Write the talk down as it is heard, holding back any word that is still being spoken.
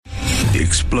The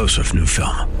explosive new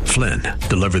film, Flynn,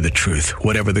 deliver the truth,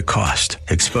 whatever the cost,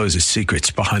 exposes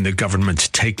secrets behind the government's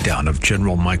takedown of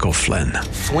General Michael Flynn.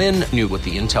 Flynn knew what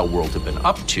the intel world had been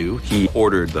up to. He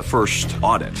ordered the first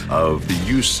audit of the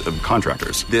use of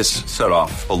contractors. This set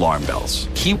off alarm bells.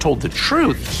 He told the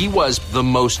truth. He was the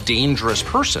most dangerous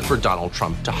person for Donald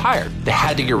Trump to hire. They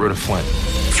had to get rid of Flynn.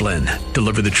 Flynn,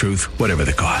 deliver the truth, whatever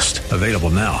the cost. Available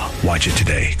now. Watch it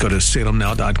today. Go to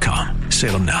salemnow.com.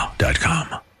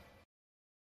 salemnow.com.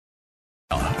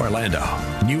 Orlando,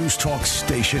 News Talk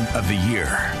Station of the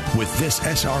Year, with this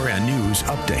SRN News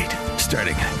update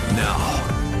starting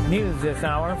now. News this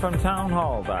hour from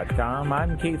townhall.com.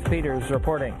 I'm Keith Peters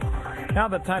reporting. Now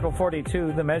that Title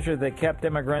 42, the measure that kept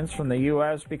immigrants from the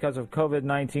U.S. because of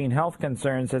COVID-19 health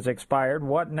concerns, has expired,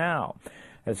 what now?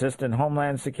 Assistant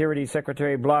Homeland Security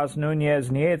Secretary Blas Nunez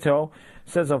Nieto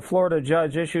says a Florida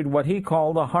judge issued what he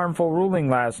called a harmful ruling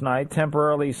last night,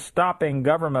 temporarily stopping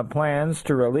government plans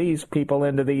to release people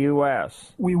into the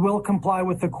U.S. We will comply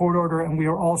with the court order, and we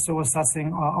are also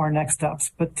assessing our next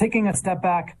steps. But taking a step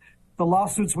back, the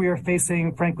lawsuits we are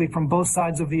facing, frankly, from both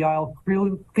sides of the aisle,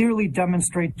 clearly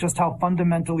demonstrate just how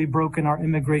fundamentally broken our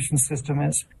immigration system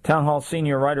is. Town Hall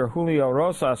senior writer Julio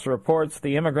Rosas reports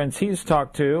the immigrants he's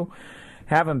talked to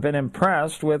haven't been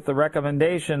impressed with the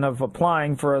recommendation of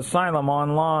applying for asylum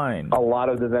online. A lot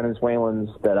of the Venezuelans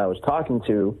that I was talking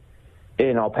to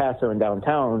in El Paso and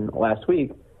downtown last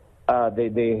week,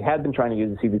 they had been trying to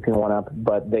use the CBP-1 app,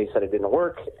 but they said it didn't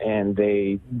work, and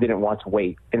they didn't want to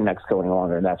wait in Mexico any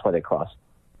longer, and that's why they crossed.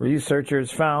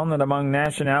 Researchers found that among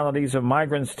nationalities of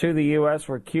migrants to the U.S.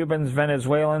 were Cubans,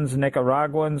 Venezuelans,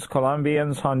 Nicaraguans,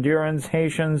 Colombians, Hondurans,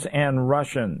 Haitians, and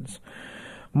Russians.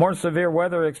 More severe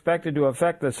weather expected to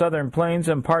affect the southern plains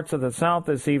and parts of the south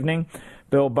this evening.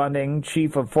 Bill Bunting,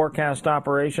 chief of forecast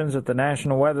operations at the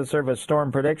National Weather Service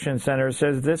Storm Prediction Center,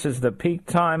 says this is the peak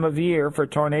time of year for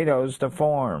tornadoes to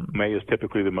form. May is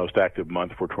typically the most active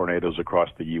month for tornadoes across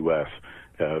the U.S.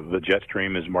 The jet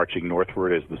stream is marching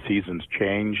northward as the seasons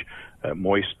change.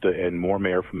 Moist and warm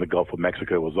air from the Gulf of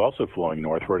Mexico is also flowing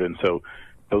northward, and so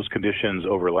those conditions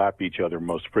overlap each other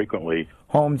most frequently.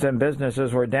 Homes and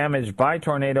businesses were damaged by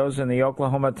tornadoes in the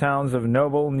Oklahoma towns of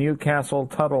Noble, Newcastle,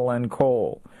 Tuttle, and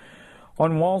Cole.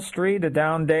 On Wall Street, a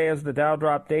down day as the Dow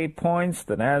dropped 8 points,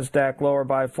 the Nasdaq lower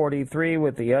by 43,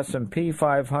 with the S&P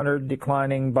 500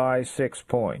 declining by 6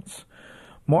 points.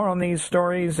 More on these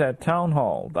stories at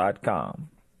townhall.com.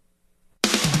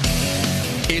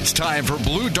 It's time for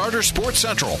Blue Darter Sports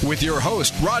Central with your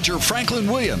host, Roger Franklin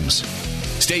Williams.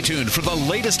 Stay tuned for the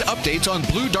latest updates on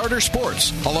Blue Darter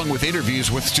Sports, along with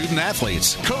interviews with student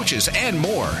athletes, coaches, and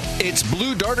more. It's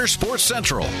Blue Darter Sports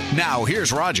Central. Now,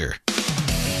 here's Roger.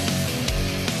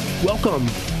 Welcome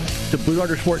to Blue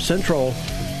Darter Sports Central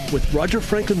with Roger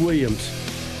Franklin Williams.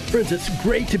 Friends, it's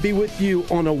great to be with you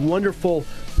on a wonderful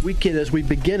weekend as we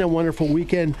begin a wonderful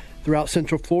weekend throughout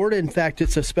Central Florida. In fact,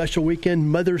 it's a special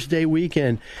weekend, Mother's Day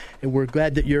weekend, and we're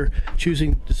glad that you're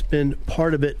choosing to spend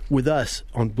part of it with us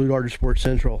on Blue Darter Sports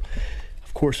Central.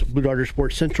 Of course, Blue Darter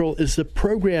Sports Central is the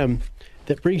program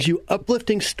that brings you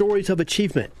uplifting stories of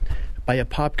achievement by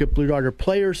Apopka Blue Darter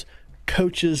players,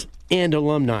 coaches, and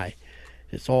alumni.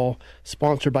 It's all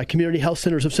sponsored by Community Health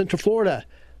Centers of Central Florida,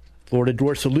 Florida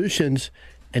Door Solutions,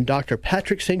 and Dr.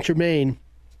 Patrick St. Germain,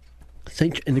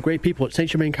 and the great people at St.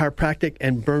 Germain Chiropractic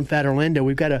and Burn Fat Orlando.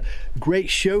 We've got a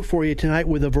great show for you tonight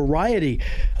with a variety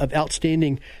of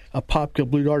outstanding Apopka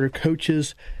Blue Darter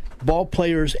coaches, ball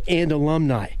players, and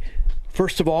alumni.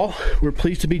 First of all, we're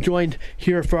pleased to be joined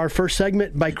here for our first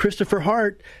segment by Christopher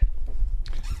Hart,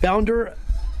 founder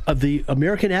of the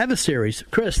American Adversaries.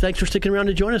 Chris, thanks for sticking around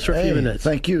to join us for a few minutes.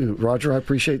 Thank you, Roger. I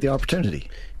appreciate the opportunity.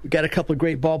 We've got a couple of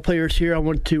great ball players here I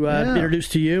want to introduce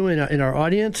to you and our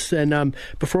audience. And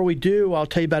before we do, I'll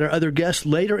tell you about our other guests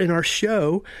later in our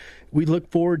show. We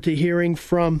look forward to hearing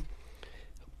from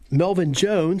Melvin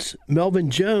Jones.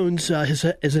 Melvin Jones is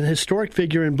an historic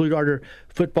figure in Blue Darter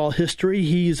football history.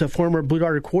 He's a former Blue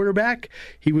Darter quarterback.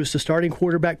 He was the starting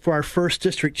quarterback for our first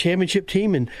district championship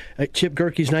team in Chip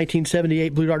Gerke's 1978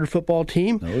 Blue Darter football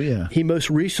team. Oh, yeah. He most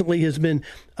recently has been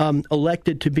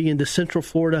elected to be in the Central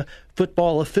Florida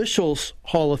Football Officials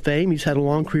Hall of Fame. He's had a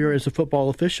long career as a football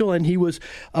official, and he was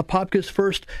Apopka's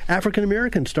first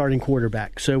African-American starting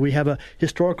quarterback. So we have a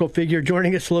historical figure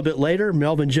joining us a little bit later,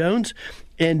 Melvin Jones.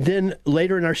 And then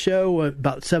later in our show,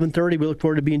 about 7:30, we look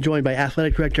forward to being joined by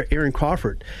Athletic Director Aaron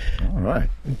Crawford. All right.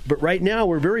 But right now,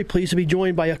 we're very pleased to be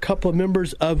joined by a couple of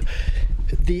members of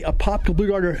the Apopka Blue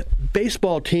Darter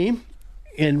baseball team.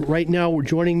 And right now,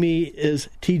 joining me is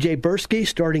TJ Bursky,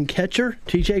 starting catcher.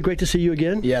 TJ, great to see you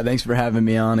again. Yeah, thanks for having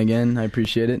me on again. I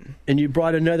appreciate it. And you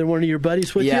brought another one of your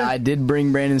buddies with you? Yeah, I did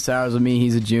bring Brandon Sowers with me.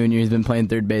 He's a junior. He's been playing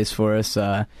third base for us.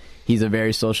 He's a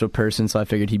very social person, so I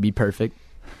figured he'd be perfect.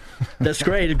 That's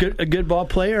great. A good ball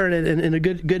player and a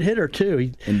good hitter,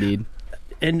 too. Indeed.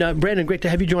 And Brandon, great to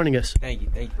have you joining us. Thank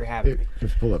you for having me.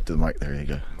 Just pull up to the mic. There you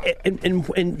go.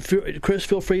 And Chris,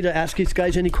 feel free to ask these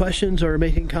guys any questions or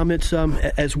making comments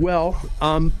as well.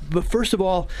 But first of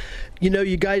all,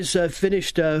 you guys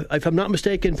finished, if I'm not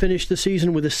mistaken, finished the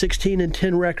season with a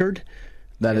 16-10 record.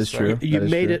 That is true. You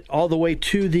made it all the way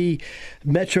to the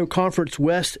Metro Conference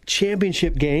West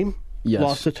championship game. Yes.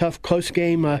 Lost a tough, close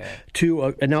game to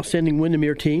an outstanding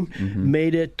Windermere team. Mm-hmm.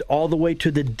 Made it all the way to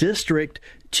the district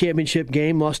championship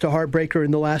game. Lost a heartbreaker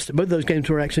in the last. Both of those games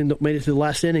were actually made it to the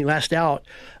last inning, last out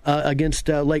against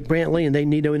Lake Brantley, and they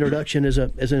need no introduction as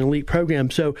an elite program.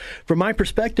 So, from my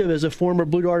perspective, as a former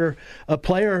Blue Darter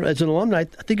player, as an alumni,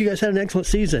 I think you guys had an excellent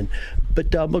season. But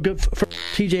we'll go for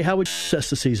TJ. How would you assess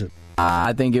the season?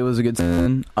 I think it was a good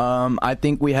season. I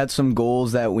think we had some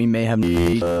goals that we may have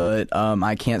needed, but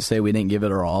I can't say we didn't give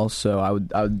it our all. So I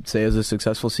would say it was a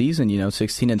successful season.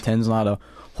 16-10 is not a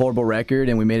horrible record,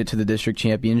 and we made it to the district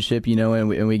championship. And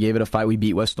we gave it a fight. We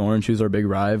beat West Orange, who's our big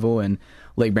rival, and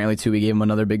Lake Brantley too. We gave them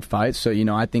another big fight. So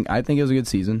I think it was a good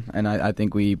season, and I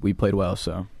think we played well.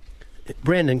 So.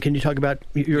 Brandon, can you talk about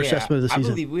your assessment of the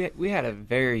season? I believe we had a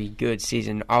very good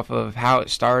season off of how it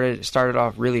started. It started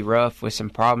off really rough with some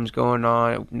problems going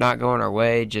on, not going our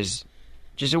way. Just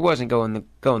it wasn't going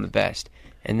the best.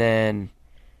 And then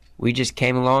we just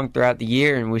came along throughout the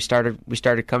year, and we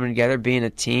started coming together, being a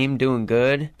team, doing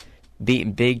good,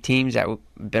 beating big teams that have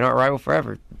been our rival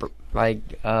forever, like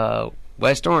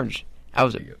West Orange. That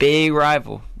was a big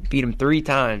rival. Beat them 3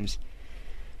 times.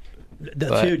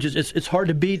 That's huge. It's hard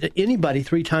to beat anybody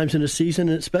 3 times in a season,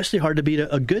 and especially hard to beat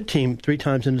a good team 3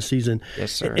 times in a season.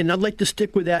 Yes, sir. And I'd like to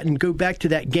stick with that and go back to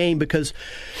that game because,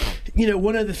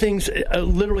 one of the things,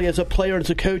 literally as a player and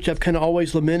as a coach, I've kind of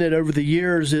always lamented over the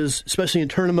years is, especially in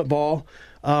tournament ball,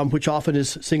 which often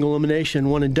is single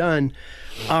elimination, one and done.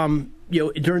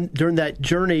 During that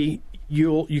journey,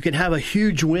 you can have a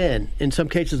huge win. In some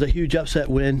cases, a huge upset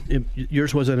win.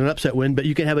 Yours wasn't an upset win, but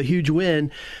you can have a huge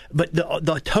win. But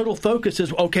the total focus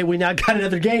is, okay, we now got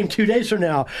another game 2 days from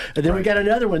now. And then we got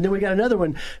another one. Then we got another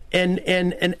one.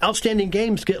 And outstanding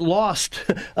games get lost,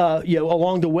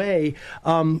 along the way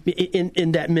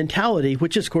in that mentality,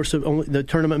 which is, of course, only the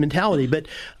tournament mentality. But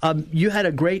you had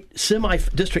a great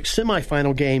district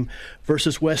semifinal game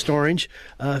versus West Orange.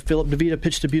 Philip DeVita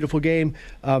pitched a beautiful game.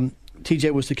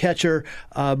 TJ was the catcher.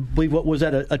 I believe, what was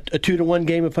that, a 2-1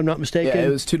 game, if I'm not mistaken? Yeah,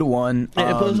 it was 2-1.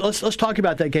 Let's talk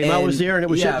about that game. I was there, and it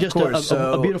was just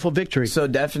a beautiful victory. So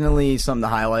definitely something to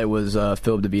highlight was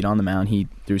Philip DeVita on the mound. He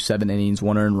threw 7 innings,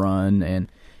 1 earned run, and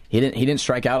he didn't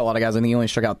strike out a lot of guys. I think he only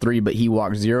struck out 3, but he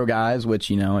walked 0 guys,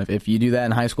 which, if you do that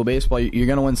in high school baseball, you're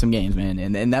going to win some games, man.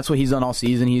 And that's what he's done all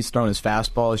season. He's thrown his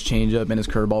fastball, his changeup, and his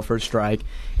curveball for a strike,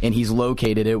 and he's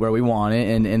located it where we want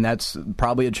it, and that's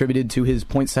probably attributed to his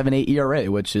 .78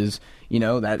 ERA, which is,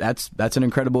 that's an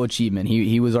incredible achievement.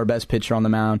 He was our best pitcher on the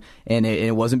mound, and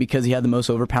it wasn't because he had the most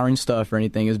overpowering stuff or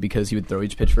anything. It was because he would throw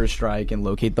each pitch for a strike and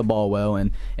locate the ball well,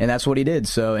 and that's what he did.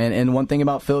 So, and one thing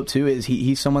about Philip too is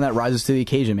he's someone that rises to the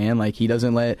occasion, man. Like he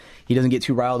doesn't get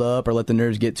too riled up or let the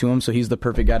nerves get to him. So he's the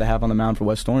perfect guy to have on the mound for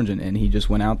West Orange, and he just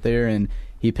went out there and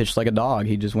he pitched like a dog.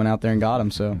 He just went out there and got him.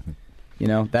 So.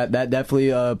 That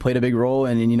definitely played a big role,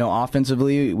 and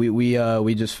offensively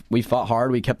we fought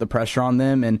hard. We kept the pressure on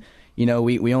them, and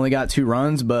we only got 2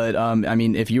 runs, but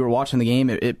if you were watching the game,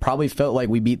 it probably felt like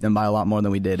we beat them by a lot more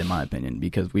than we did, in my opinion,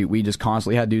 because we just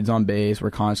constantly had dudes on base.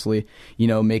 We're constantly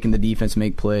making the defense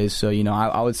make plays. So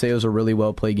I would say it was a really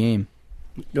well played game.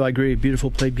 No, I agree.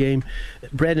 Beautiful played game.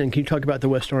 Brandon, can you talk about the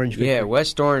West Orange victory? Yeah,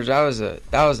 West Orange. That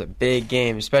was a big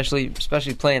game, especially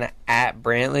playing at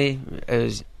Brantley. It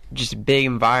was just a big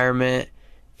environment.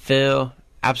 Phil,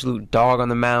 absolute dog on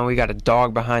the mound. We got a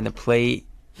dog behind the plate,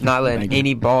 not letting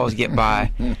any balls get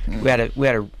by. We had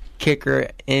a kicker,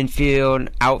 infield,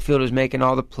 outfield was making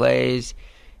all the plays.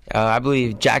 I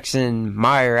believe Jackson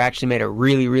Meyer actually made a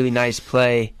really, really nice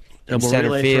play in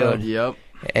center field. Yep.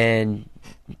 And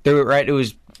threw it right to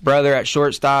his brother at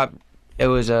shortstop. It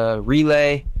was a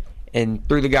relay and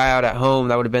threw the guy out at home.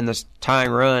 That would have been the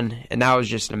tying run, and that was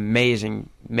just an amazing,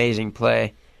 amazing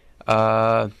play.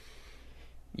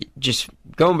 Just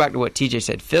going back to what TJ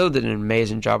said, Phil did an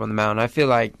amazing job on the mound. I feel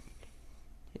like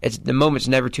the moment's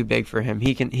never too big for him.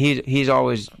 He's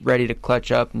always ready to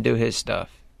clutch up and do his stuff.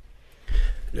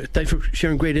 Thanks for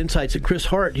sharing great insights. And Chris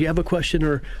Hart, do you have a question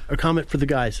or a comment for the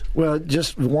guys? Well,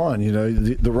 just one.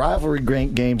 The rivalry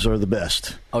games are the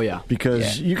best. Oh, yeah.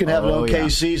 Because you can have an okay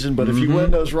season, but if you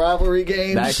win those rivalry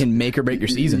games, that can make or break your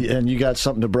season. And you got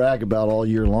something to brag about all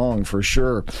year long, for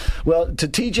sure. Well, to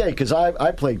TJ, because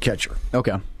I played catcher.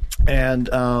 Okay. And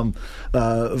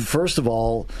first of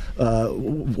all,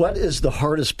 what is the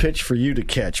hardest pitch for you to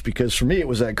catch? Because for me, it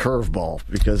was that curveball.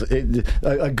 Because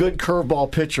a good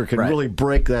curveball pitcher can really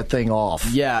break that thing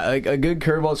off. Yeah, a good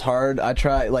curveball is hard. I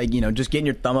try, just getting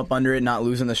your thumb up under it, not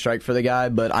losing the strike for the guy.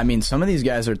 But I mean, some of these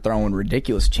guys are throwing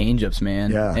ridiculous changeups,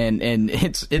 man. Yeah. And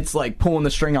it's like pulling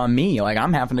the string on me. Like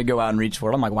I'm having to go out and reach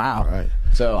for it. I'm like, wow. Right.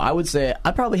 So I would say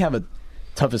I probably have a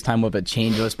toughest time with a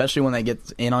changeup, especially when that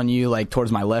gets in on you, like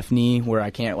towards my left knee, where I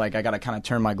can't, I got to kind of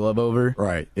turn my glove over.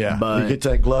 Right. Yeah. But you get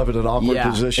that glove in an awkward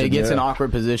position. It gets an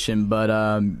awkward position, but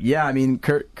I mean,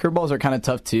 curveballs are kind of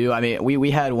tough too. I mean, we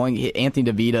had one,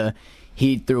 Anthony DeVita.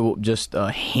 He threw just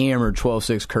a hammered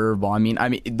 12-6 curveball. I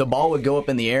mean, the ball would go up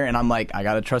in the air, and I'm like, I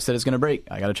gotta trust that it's gonna break.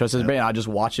 I gotta trust it's break. And I just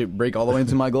watch it break all the way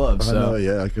into my glove. So. I know,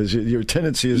 yeah, because your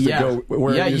tendency is to go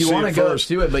where you want to go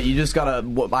to it, but you just gotta.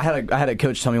 I had a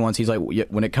coach tell me once. He's like,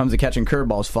 when it comes to catching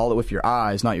curveballs, follow it with your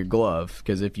eyes, not your glove.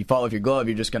 Because if you follow it with your glove,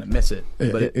 you're just gonna miss it.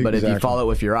 But if you follow it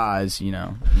with your eyes,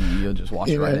 you'll just watch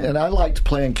it right in. And I liked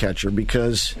playing catcher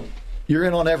because you're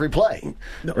in on every play.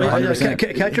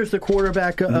 Catcher's the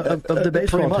quarterback of the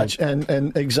baseball pretty much, team.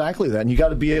 and exactly that. And you got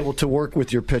to be able to work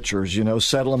with your pitchers.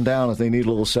 Settle them down if they need a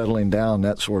little settling down,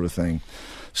 that sort of thing.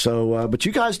 So, but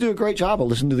you guys do a great job. I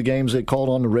listened to the games they called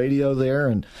on the radio there,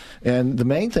 and the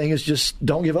main thing is just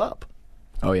don't give up.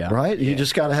 Oh yeah, right. You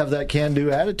just got to have that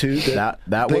can-do attitude. That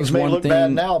things may look look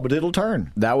bad now, but it'll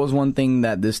turn. That was one thing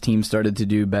that this team started to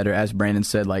do better, as Brandon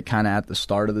said. Kind of at the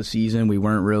start of the season, we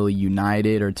weren't really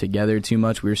united or together too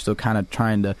much. We were still kind of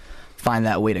trying to find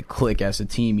that way to click as a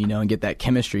team, and get that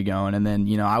chemistry going. And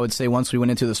then, I would say once we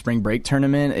went into the spring break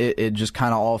tournament, it just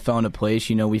kind of all fell into place.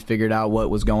 We figured out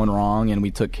what was going wrong and we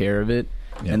took care of it.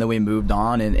 Yeah. And then we moved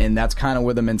on, and that's kind of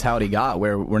where the mentality got,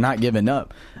 where we're not giving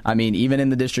up. I mean, even in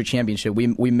the district championship, we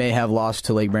may have lost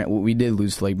to Lake Brantley. We did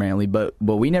lose to Lake Brantley, but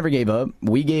we never gave up.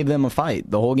 We gave them a fight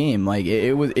the whole game.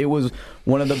 It was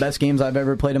one of the best games I've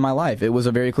ever played in my life. It was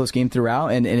a very close game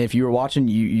throughout, and if you were watching,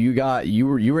 you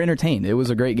were entertained. It was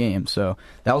a great game. So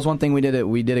that was one thing we did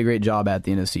a great job at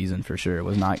the end of the season for sure. It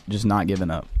was not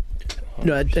giving up.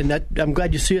 No, and I'm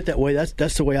glad you see it that way.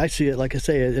 That's the way I see it. Like I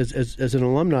say, as an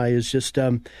alumni, is just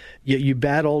you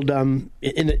battled.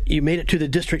 You made it to the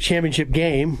district championship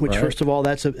game, which first of all,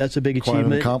 that's a big achievement. Quite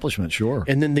an accomplishment, sure.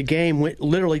 And then the game went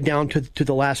literally down to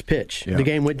the last pitch. Yeah. The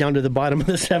game went down to the bottom of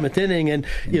the seventh inning, and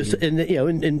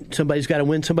and somebody's got to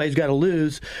win, somebody's got to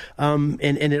lose, and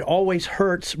it always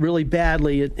hurts really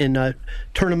badly in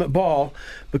tournament ball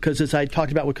because, as I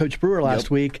talked about with Coach Brewer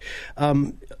last week.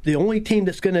 The only team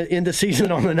that's going to end the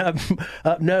season on an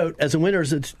up note as a winner is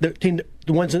the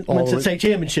ones that wins the state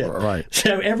championship. Right.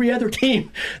 So every other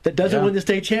team that doesn't win the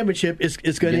state championship is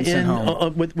going to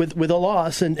end with a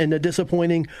loss and a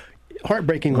disappointing,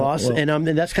 heartbreaking loss, and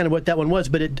that's kind of what that one was.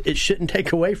 But it shouldn't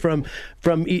take away from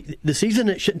the season.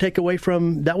 It shouldn't take away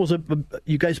from that was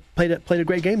you guys played a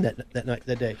great game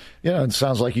that day. Yeah, it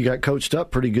sounds like you got coached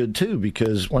up pretty good too.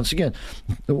 Because once again,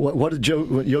 what did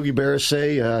Yogi Berra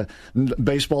say?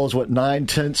 Baseball is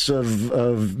 9/10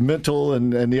 of mental,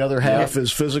 and the other half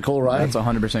is physical. Right? That's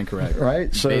 100% correct.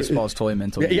 Right. So baseball is totally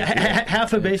mental. Yeah,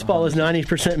 half of baseball is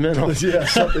 90% mental. Yeah,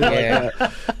 something like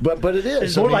that. But it is.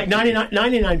 It's more like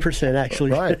 99%.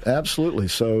 Actually, right, absolutely.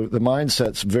 So the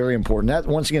mindset's very important. That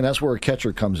once again, that's where a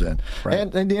catcher comes in,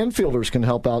 and the infielders can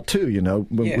help out too.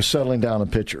 With settling down a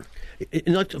pitcher. And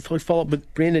I'd like to follow up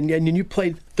with Brandon. And you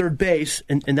played third base,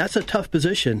 and that's a tough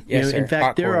position. Yes, sir. In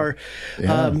fact, there are,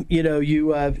 there's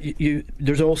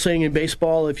an old saying in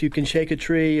baseball: if you can shake a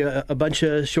tree, a bunch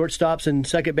of shortstops and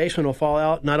second basemen will fall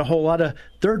out. Not a whole lot of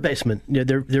third basemen.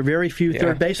 There are very few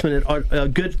third basemen,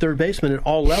 good third basemen at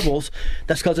all levels.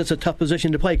 That's because it's a tough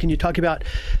position to play. Can you talk about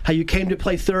how you came to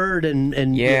play third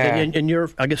and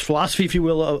your, I guess, philosophy, if you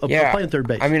will, of playing third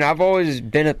base? I mean, I've always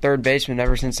been a third baseman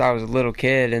ever since I was a little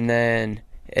kid, and then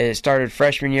it started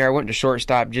freshman year. I went to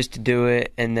shortstop just to do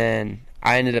it, and then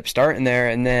I ended up starting there.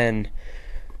 And then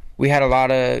we had a lot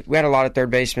of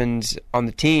third basemen on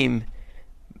the team,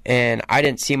 and I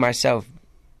didn't see myself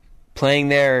playing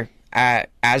there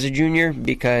as a junior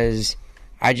because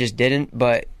I just didn't.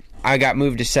 But I got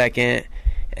moved to second,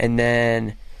 and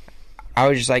then I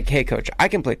was just like, "Hey, coach, I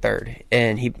can play third."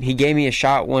 And he gave me a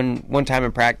shot one time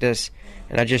in practice,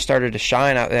 and I just started to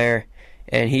shine out there.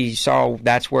 And he saw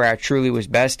that's where I truly was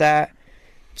best at.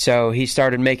 So he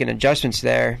started making adjustments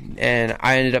there, and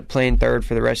I ended up playing third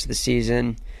for the rest of the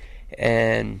season.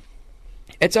 And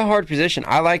it's a hard position.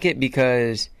 I like it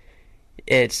because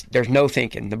there's no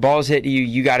thinking. The ball's hit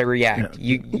you got to react.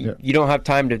 You don't have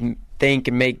time to think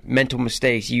and make mental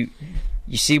mistakes. You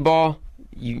see ball,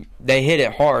 they hit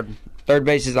it hard. Third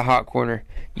base is a hot corner.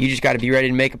 You just got to be ready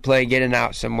to make a play, get it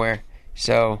out somewhere.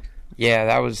 So yeah,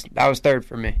 that was third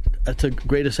for me. That's a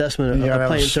great assessment of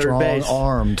playing third base.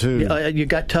 Arm too. You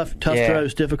got tough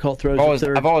throws, difficult throws.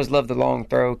 I've always loved the long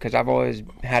throw because I've always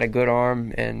had a good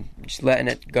arm, and just letting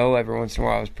it go every once in a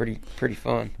while was pretty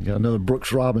fun. You got another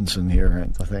Brooks Robinson here,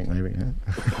 I think maybe. Yeah,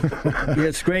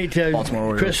 it's great.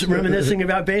 Chris reminiscing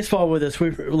about baseball with us. We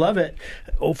love it.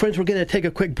 Oh, friends, we're going to take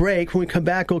a quick break. When we come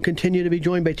back, we'll continue to be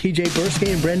joined by TJ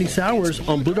Bursky and Brandon Sowers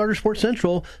on Blue Darter Sports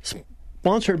Central,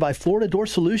 sponsored by Florida Door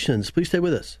Solutions. Please stay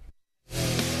with us.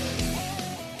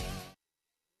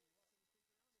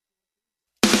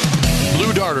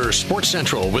 Blue Darter Sports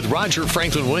Central with Roger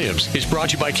Franklin Williams is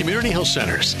brought to you by Community Health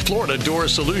Centers, Florida Door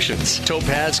Solutions,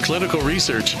 Topaz Clinical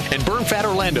Research, and Burnfat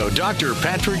Orlando Dr.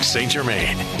 Patrick St.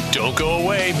 Germain. Don't go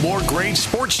away. More great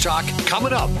sports talk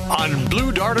coming up on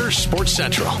Blue Darter Sports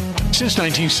Central. Since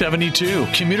 1972,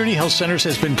 Community Health Centers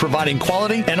has been providing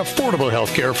quality and affordable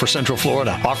health care for Central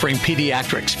Florida, offering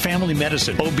pediatrics, family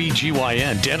medicine,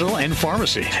 OBGYN, dental, and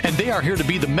pharmacy. And they are here to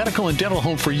be the medical and dental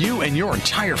home for you and your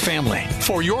entire family.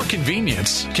 For your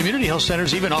convenience, Community Health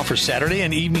Centers even offers Saturday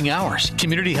and evening hours.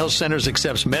 Community Health Centers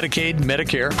accepts Medicaid,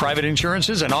 Medicare, private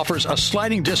insurances, and offers a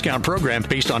sliding discount program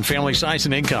based on family size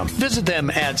and income. Visit them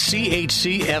at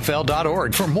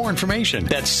chcfl.org for more information.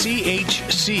 That's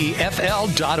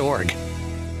chcfl.org.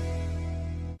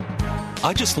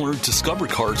 I just learned Discover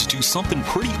cards do something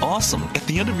pretty awesome. At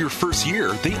the end of your first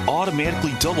year, they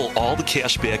automatically double all the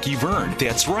cash back you've earned.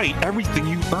 That's right, everything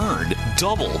you've earned.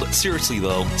 Doubled. Seriously,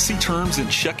 though, see terms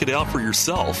and check it out for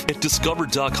yourself at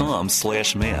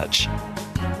discover.com/match.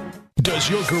 Does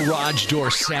your garage door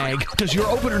sag? Does your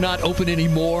opener not open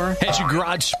anymore? Has your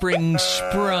garage spring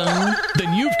sprung?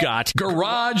 Then you've got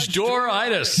garage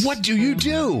door-itis. What do you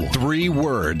do? 3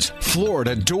 words.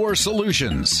 Florida Door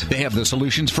Solutions. They have the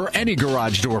solutions for any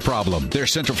garage door problem. They're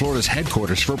Central Florida's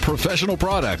headquarters for professional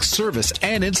products, service,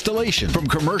 and installation. From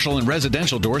commercial and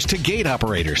residential doors to gate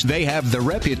operators, they have the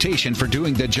reputation for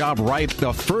doing the job right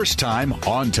the first time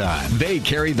on time. They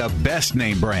carry the best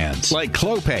name brands like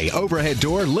Clopay, Overhead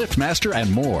Door, LiftMaster,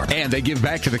 and more. And they give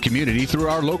back to the community through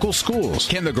our local schools.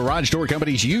 Can the garage door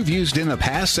companies you've used in the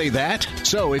past say that?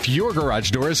 So if your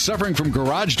garage door is suffering from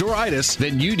garage door-itis,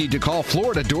 then you need to call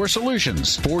Florida Door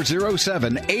Solutions.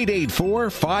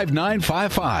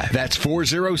 407-884-5955. That's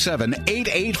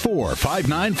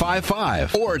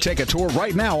 407-884-5955. Or take a tour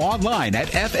right now online at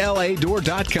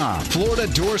fladoor.com.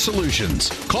 Florida Door Solutions.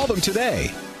 Call them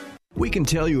today. We can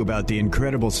tell you about the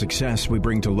incredible success we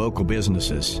bring to local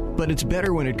businesses, but it's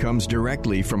better when it comes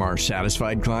directly from our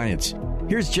satisfied clients.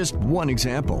 Here's just one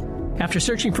example. After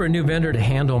searching for a new vendor to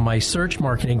handle my search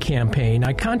marketing campaign,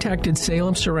 I contacted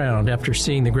Salem Surround after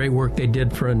seeing the great work they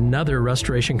did for another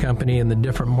restoration company in the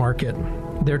different market.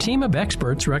 Their team of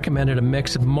experts recommended a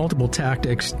mix of multiple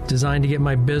tactics designed to get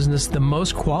my business the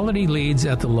most quality leads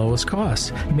at the lowest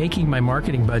cost, making my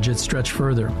marketing budget stretch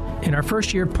further. In our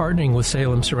first year partnering with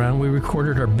Salem Surround, we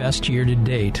recorded our best year to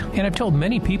date, and I've told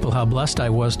many people how blessed I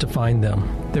was to find them.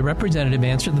 The representative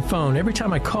answered the phone every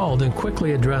time I called and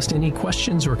quickly addressed any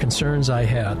questions or concerns I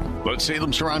had. Let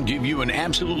Salem Surround give you an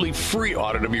absolutely free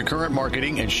audit of your current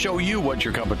marketing and show you what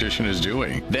your competition is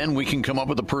doing. Then we can come up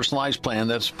with a personalized plan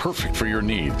that's perfect for your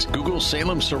needs. Google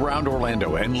Salem Surround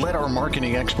Orlando and let our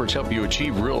marketing experts help you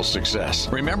achieve real success.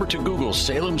 Remember to Google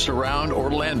Salem Surround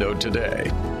Orlando today.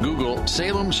 Google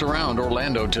Salem Surround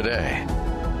Orlando today.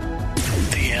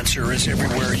 The Answer is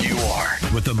everywhere you are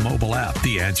with the mobile app,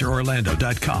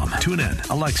 theanswerorlando.com. Tune in,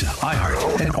 Alexa,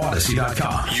 iHeart, and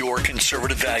Odyssey.com. Your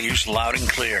conservative values loud and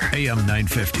clear. AM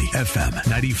 950, FM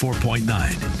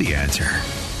 94.9. The Answer.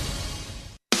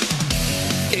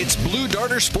 It's Blue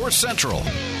Darter Sports Central.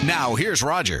 Now, here's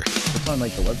Roger. I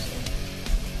like the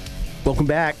website. Welcome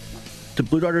back to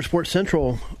Blue Darter Sports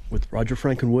Central with Roger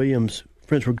Franklin Williams.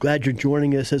 Friends, we're glad you're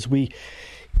joining us as we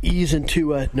ease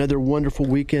into another wonderful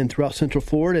weekend throughout Central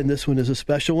Florida, and this one is a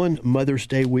special one, Mother's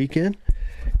Day weekend.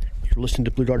 You're listening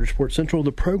to Blue Darter Sports Central,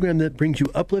 the program that brings you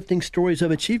uplifting stories of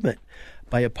achievement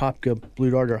by Apopka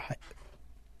Blue Darter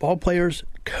ball players,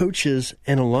 coaches,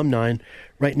 and alumni.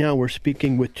 Right now, we're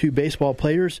speaking with 2 baseball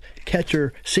players,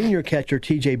 senior catcher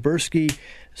TJ Bursky,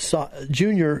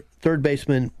 junior third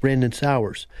baseman Brandon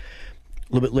Sowers.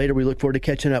 A little bit later, we look forward to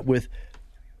catching up with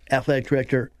athletic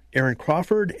director Aaron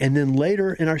Crawford, and then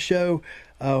later in our show,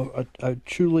 a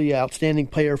truly outstanding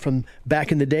player from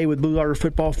back in the day with Blue Darter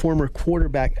football, former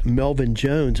quarterback Melvin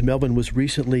Jones. Melvin was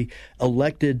recently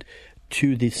elected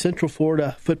to the Central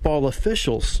Florida Football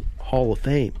Officials Hall of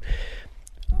Fame.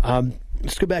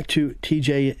 Let's go back to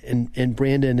TJ and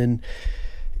Brandon. And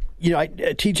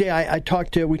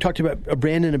TJ, we talked about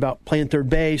Brandon about playing third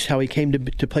base, how he came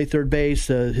to play third base,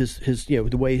 his the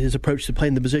way his approach to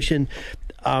playing the position.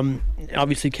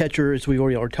 Obviously, catcher, as we've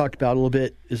already talked about a little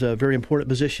bit, is a very important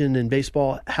position in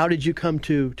baseball. How did you come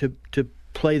to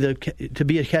play to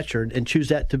be a catcher and choose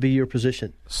that to be your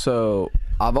position? So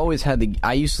I've always had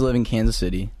I used to live in Kansas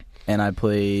City, and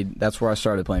that's where I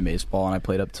started playing baseball, and I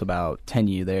played up to about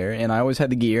 10U there. And I always had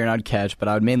the gear, and I'd catch, but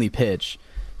I would mainly pitch.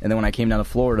 And then when I came down to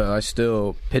Florida, I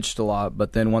still pitched a lot.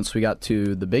 But then once we got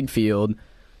to the big field,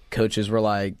 coaches were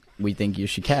like, "We think you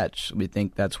should catch. We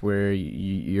think that's where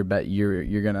you're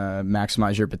gonna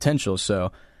maximize your potential."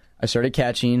 So I started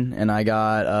catching, and I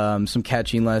got some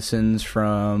catching lessons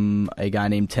from a guy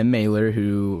named Tim Mailer,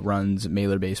 who runs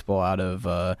Mailer Baseball out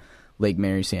of Lake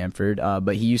Mary, Sanford.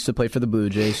 But he used to play for the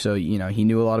Blue Jays, so he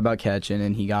knew a lot about catching,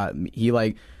 and he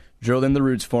drilled in the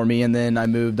roots for me. And then I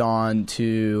moved on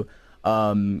to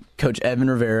Coach Evan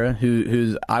Rivera,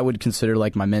 who's I would consider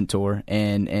like my mentor,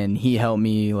 and he helped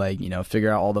me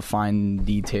figure out all the fine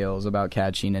details about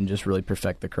catching and just really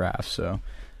perfect the craft. So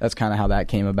that's kind of how that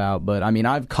came about. But I mean,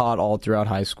 I've caught all throughout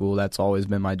high school. That's always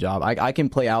been my job. I can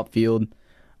play outfield,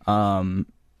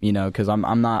 because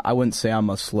I wouldn't say I'm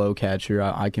a slow catcher.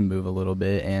 I can move a little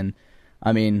bit, and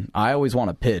I mean, I always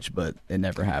want to pitch, but it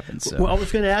never happens. So. Well, I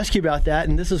was going to ask you about that,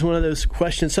 and this is one of those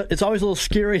questions. It's always a little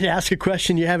scary to ask a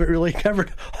question you haven't really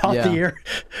covered off the air,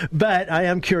 but I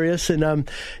am curious. And,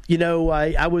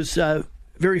 I was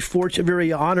very fortunate,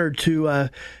 very honored to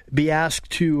be asked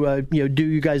to, do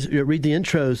you guys read the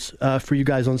intros for you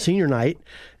guys on senior night.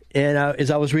 And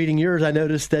as I was reading yours, I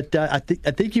noticed that I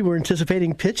think you were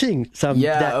anticipating pitching some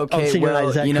on senior night.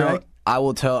 Is that correct? I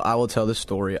will tell this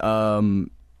story.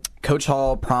 Coach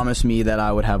Hall promised me that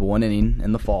I would have one inning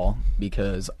in the fall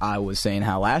because I was saying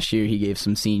how last year he gave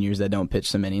some seniors that don't pitch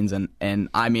some innings. And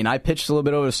I mean, I pitched a little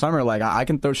bit over the summer. Like, I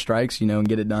can throw strikes, and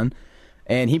get it done.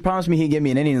 And he promised me he'd give me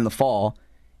an inning in the fall.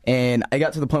 And I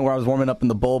got to the point where I was warming up in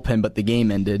the bullpen, but the game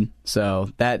ended.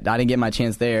 So that I didn't get my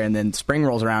chance there. And then spring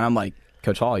rolls around. I'm like,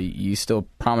 Coach Hall, you still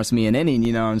promised me an inning,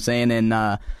 you know what I'm saying?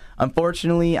 And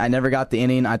unfortunately, I never got the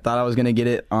inning. I thought I was going to get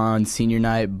it on senior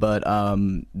night, but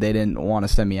they didn't want to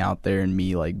send me out there and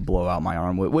me blow out my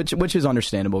arm, which is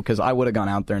understandable because I would have gone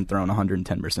out there and thrown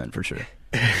 110% for sure.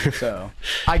 So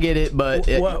I get it, but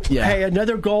hey,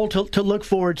 another goal to look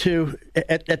forward to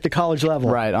at the college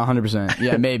level. Right, 100%.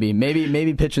 Yeah,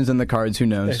 maybe pitching's in the cards. Who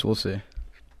knows? We'll see.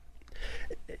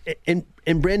 And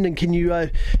Brandon, can you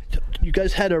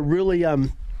guys had a really a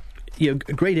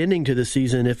great ending to the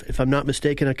season. If I'm not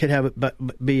mistaken, I could have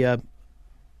it be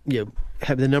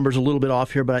have the numbers a little bit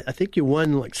off here, but I think you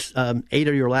won 8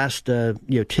 of your last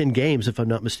 10 games, if I'm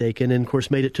not mistaken, and of course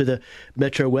made it to the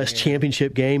Metro West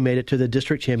Championship game, made it to the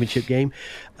District Championship game.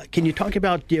 Can you talk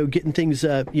about getting things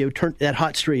turned that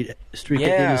hot streak at the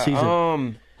end of the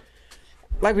season?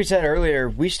 Like we said earlier,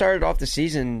 we started off the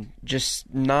season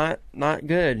just not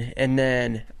good, and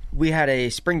then we had a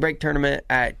spring break tournament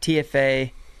at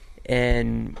TFA.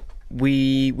 And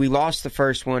we lost the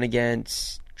first one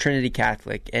against Trinity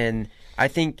Catholic. And I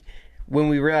think when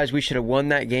we realized we should have won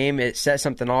that game, it set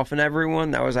something off in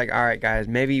everyone. That was like, all right, guys,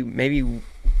 maybe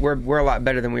we're a lot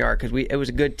better than we are because it was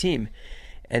a good team.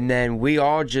 And then we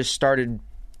all just started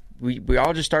we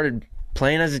all just started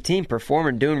playing as a team,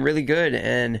 performing, doing really good,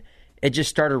 and it just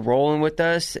started rolling with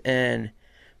us. And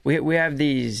we have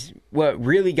these. What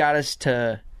really got us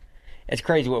to. It's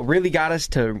crazy. What really got us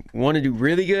to want to do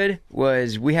really good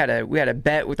was we had a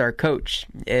bet with our coach.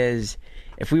 Is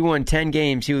if we won 10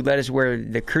 games, he would let us wear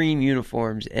the cream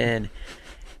uniforms, and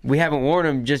we haven't worn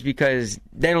them just because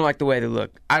they don't like the way they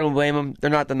look. I don't blame them. They're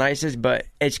not the nicest, but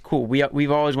it's cool.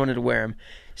 We've always wanted to wear them.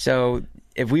 So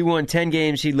if we won 10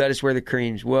 games, he'd let us wear the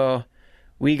creams. Well,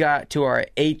 we got to our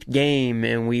 8th game,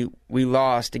 and we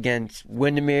lost against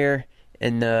Windermere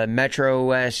in the Metro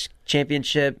West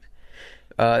Championship.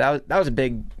 That was a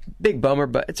big bummer,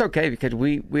 but it's okay because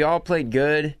we all played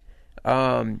good.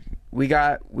 We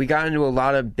got into a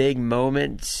lot of big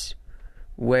moments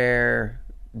where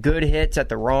good hits at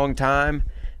the wrong time.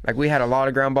 Like we had a lot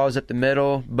of ground balls up the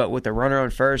middle, but with the runner on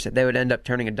first, that they would end up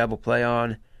turning a double play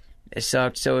on. It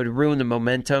sucked, so it ruined the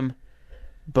momentum.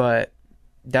 But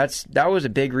that was a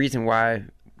big reason why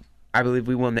I believe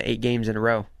we won the 8 games in a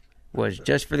row. was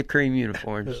just for the cream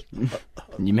uniforms.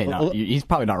 You may not. He's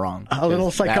probably not wrong. A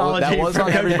little psychology. That was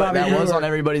on everybody. That was on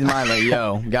everybody's mind. Like,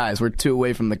 yo, guys, we're 2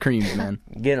 away from the creams, man.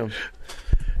 Get them.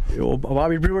 Well,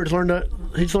 Bobby Brewer's learned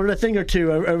a thing or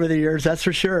two over the years. That's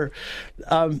for sure.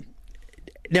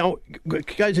 Now,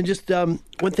 guys, and just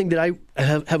one thing that I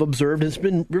have observed, and it's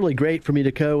been really great for me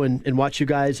to go and watch you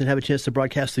guys and have a chance to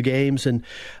broadcast the games. And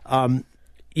and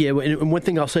one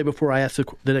thing I'll say before I ask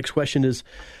the next question is,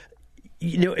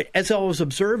 as I was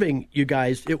observing you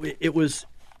guys, it was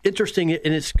interesting,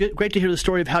 and it's great to hear the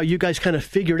story of how you guys kind of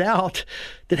figured out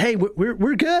that, hey,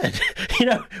 we're good.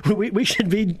 We should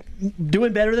be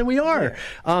doing better than we are.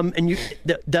 And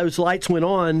those lights went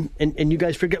on, and you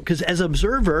guys figured out, because as an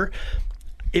observer,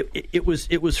 it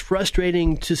was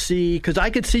frustrating to see, because I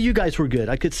could see you guys were good.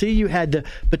 I could see you had the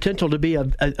potential to be a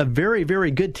very,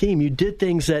 very good team. You did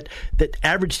things that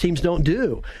average teams don't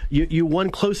do. You won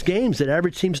close games that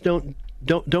average teams don't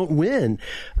win.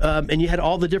 And you had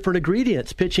all the different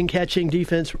ingredients: pitching, catching,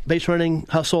 defense, base running,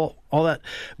 hustle, all that.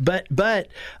 But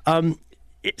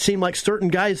it seemed like certain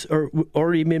guys,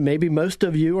 or even maybe most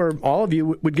of you or all of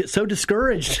you, would get so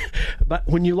discouraged but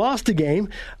when you lost a game.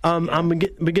 I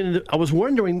was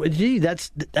wondering, I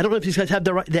don't know if these guys have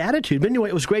the attitude. But anyway,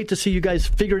 it was great to see you guys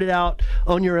figured it out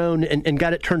on your own and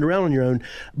got it turned around on your own.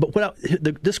 But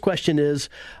this question is,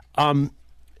 going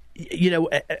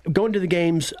to the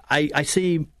games, I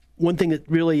see one thing that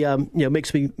really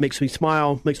makes me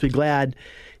smile, makes me glad,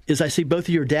 is I see both of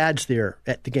your dads there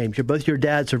at the games. Both of your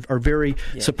dads are very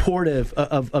supportive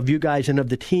of you guys and of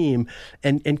the team.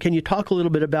 And can you talk a little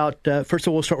bit about, first of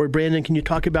all, we'll start with Brandon. Can you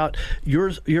talk about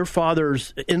your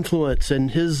father's influence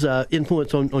and his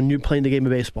influence on you playing the game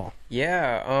of baseball?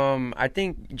 Yeah, I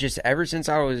think just ever since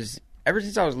I was a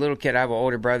little kid, I have an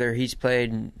older brother. He's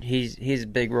a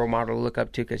big role model to look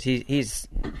up to, because he's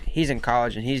in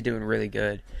college and he's doing really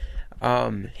good.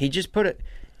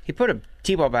 He put a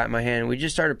t-ball bat in my hand. We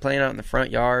just started playing out in the front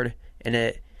yard, and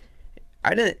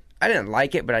I didn't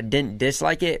like it, but I didn't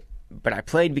dislike it. But I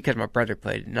played because my brother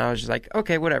played, and I was just like,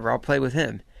 okay, whatever, I'll play with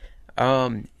him.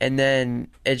 And then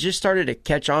it just started to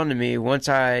catch on to me once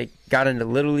I got into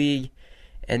Little League,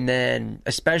 and then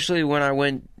especially when I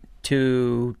went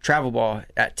to travel ball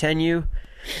at 10U,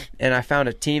 and I found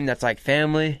a team that's like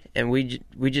family, and we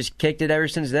just kicked it ever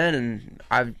since then. And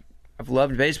I've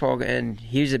loved baseball, and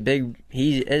he is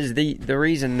the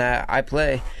reason that I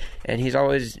play. And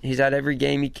he's at every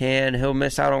game he can. He'll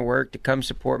miss out on work to come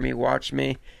support me, watch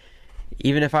me,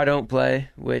 even if I don't play,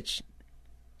 which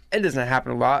it doesn't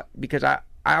happen a lot, because I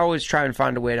always try and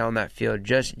find a way down that field,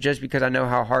 just because I know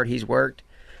how hard he's worked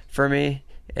for me,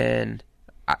 and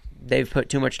they've put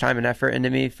too much time and effort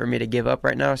into me for me to give up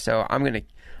right now. So I'm gonna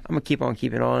keep on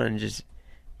keeping on and just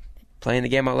playing the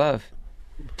game I love.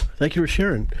 Thank you for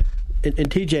sharing.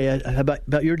 And TJ, how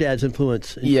about your dad's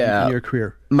influence in your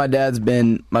career? My dad's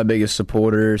been my biggest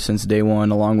supporter since day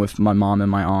one, along with my mom and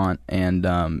my aunt. And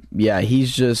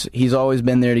he's always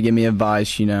been there to give me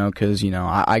advice, because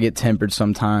I get tempered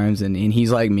sometimes, and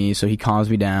he's like me, so he calms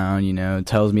me down,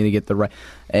 tells me to get the right.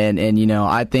 And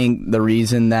I think the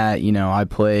reason that I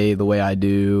play the way I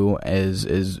do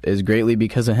is greatly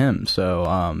because of him. So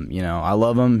I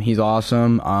love him. He's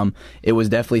awesome. It was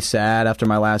definitely sad after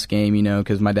my last game,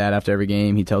 because my dad, after every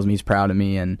game, he tells me he's proud of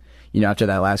me, and after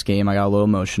that last game, I got a little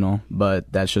emotional,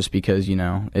 but that's just because,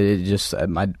 it just,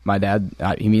 my dad,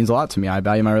 he means a lot to me. I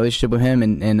value my relationship with him,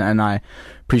 and I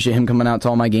appreciate him coming out to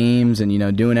all my games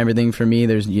and, doing everything for me.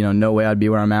 There's, no way I'd be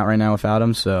where I'm at right now without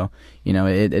him. So,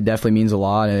 it definitely means a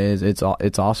lot. It's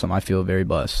awesome. I feel very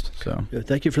blessed. So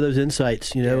thank you for those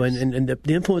insights, and the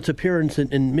influence appearance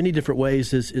in many different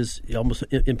ways is almost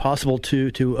impossible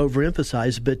to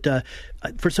overemphasize. But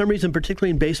for some reason,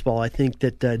 particularly in baseball, I think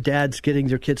that dads getting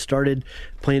their kids started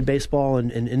playing baseball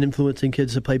and influencing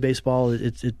kids to play baseball,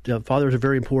 fathers are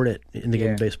very important in the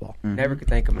game of baseball. Mm-hmm. Never could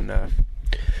thank them enough.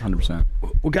 100%.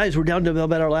 Well, guys, we're down to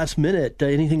about our last minute.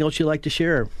 Anything else you'd like to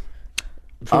share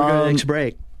before we go to the next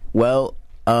break? Well,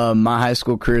 my high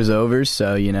school career is over,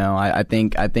 so I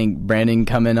think Brandon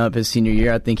coming up his senior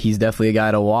year, I think he's definitely a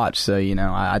guy to watch. So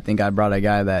I think I brought a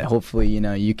guy that hopefully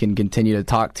you can continue to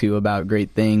talk to about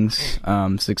great things.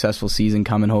 Successful season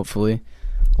coming, hopefully.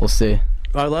 We'll see.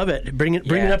 I love it. Bring it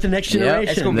up to the next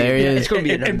generation. There he is. It's going to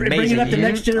be an amazing bring it up to the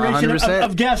next generation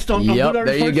of guests on Blue Darter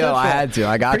there you go. I had to.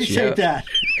 I got Appreciate that.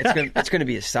 It's going to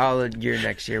be a solid year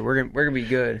next year. We're going to be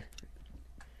good.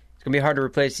 It's going to be hard to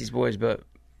replace these boys, but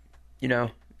we're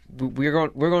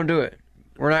going to do it.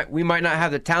 We might not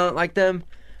have the talent like them,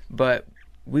 but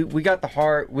we got the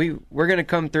heart. We're going to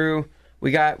come through.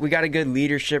 We got a good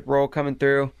leadership role coming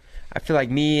through. I feel like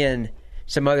me and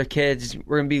some other kids.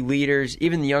 We're going to be leaders.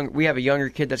 Even we have a younger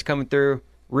kid that's coming through,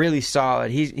 really solid.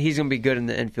 He's going to be good in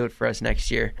the infield for us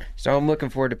next year. So I'm looking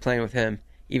forward to playing with him,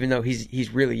 even though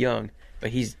he's really young,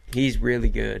 but he's really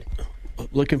good.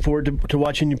 Looking forward to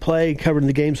watching you play, covering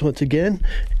the games once again.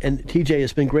 And TJ,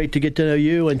 it's been great to get to know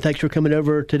you, and thanks for coming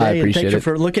over today. And thanks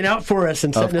for looking out for us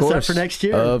and setting us up for next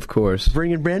year. Of course.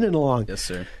 Bringing Brandon along. Yes,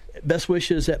 sir. Best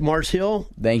wishes at Mars Hill.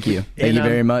 Thank you. Thank you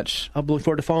very much. I'll look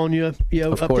forward to following you, up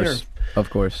there.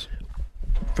 Of course.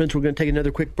 Friends, we're going to take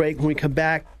another quick break. When we come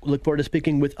back, we look forward to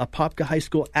speaking with Apopka High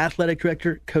School Athletic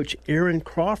Director, Coach Aaron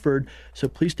Crawford. So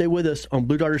please stay with us on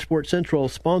Blue Darter Sports Central,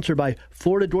 sponsored by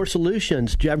Florida Door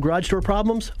Solutions. Do you have garage door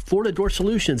problems? Florida Door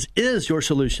Solutions is your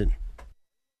solution.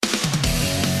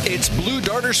 It's Blue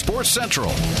Darter Sports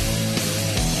Central.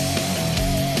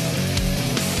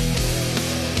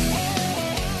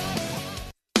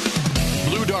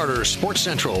 Blue Darter Sports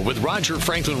Central with Roger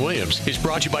Franklin Williams is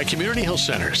brought to you by Community Health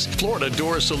Centers, Florida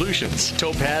Door Solutions,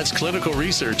 Topaz Clinical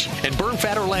Research, and Burn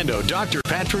Fat Orlando Dr.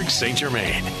 Patrick St.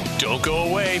 Germain. Don't go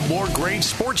away. More great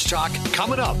sports talk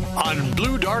coming up on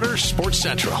Blue Darter Sports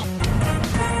Central.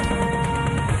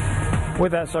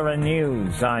 With SRN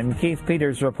News, I'm Keith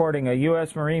Peters reporting a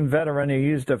U.S. Marine veteran who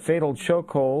used a fatal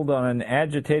chokehold on an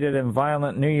agitated and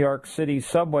violent New York City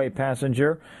subway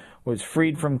passenger was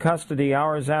freed from custody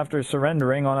hours after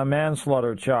surrendering on a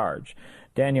manslaughter charge.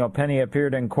 Daniel Penny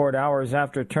appeared in court hours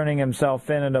after turning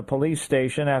himself in at a police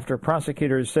station after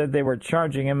prosecutors said they were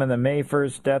charging him in the May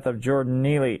 1st death of Jordan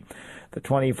Neely. The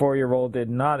 24-year-old did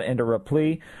not enter a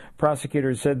plea.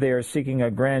 Prosecutors said they are seeking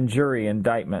a grand jury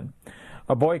indictment.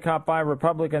 A boycott by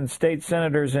Republican state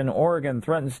senators in Oregon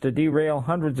threatens to derail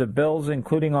hundreds of bills,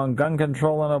 including on gun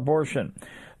control and abortion.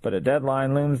 But a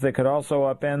deadline looms that could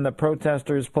also upend the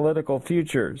protesters' political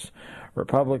futures.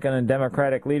 Republican and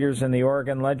Democratic leaders in the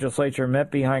Oregon legislature met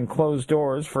behind closed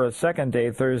doors for a second day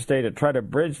Thursday to try to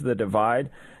bridge the divide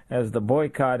as the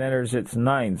boycott enters its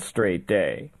 9th straight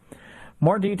day.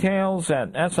 More details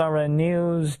at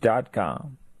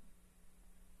srnnews.com.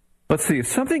 Let's see, if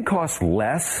something costs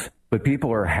less, but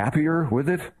people are happier with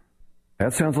it,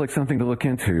 that sounds like something to look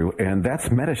into, and that's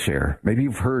Medi-Share. Maybe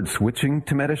you've heard switching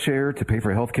to Medi-Share to pay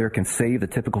for health care can save the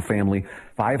typical family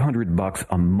 $500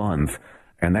 a month,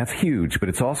 and that's huge. But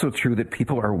it's also true that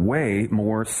people are way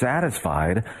more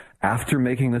satisfied after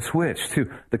making the switch, too.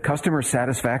 The customer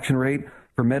satisfaction rate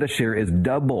for Medi-Share is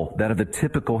double that of the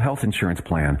typical health insurance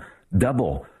plan.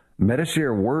 Double.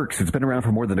 Medi-Share works. It's been around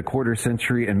for more than a quarter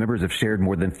century, and members have shared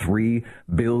more than $3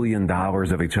 billion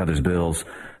of each other's bills.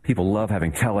 People love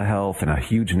having telehealth and a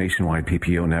huge nationwide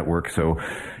PPO network. So,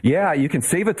 yeah, you can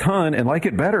save a ton and like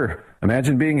it better.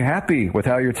 Imagine being happy with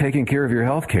how you're taking care of your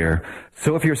health care.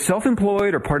 So if you're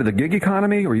self-employed or part of the gig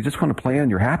economy, or you just want a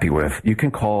plan you're happy with, you can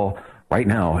call right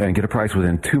now and get a price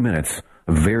within 2 minutes.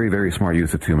 A very, very smart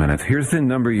use of 2 minutes. Here's the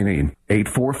number you need.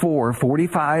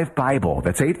 844-45-BIBLE.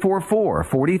 That's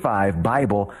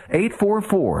 844-45-BIBLE.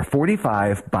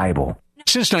 844-45-BIBLE.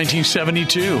 Since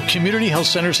 1972, Community Health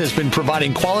Centers has been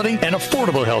providing quality and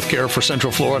affordable health care for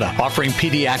Central Florida, offering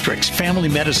pediatrics, family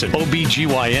medicine,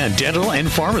 OB/GYN, dental, and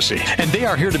pharmacy. And they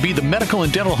are here to be the medical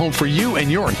and dental home for you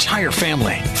and your entire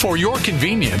family. For your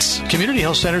convenience, Community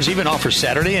Health Centers even offers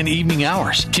Saturday and evening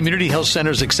hours. Community Health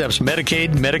Centers accepts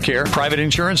Medicaid, Medicare, private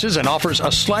insurances, and offers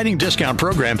a sliding discount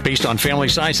program based on family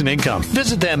size and income.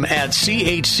 Visit them at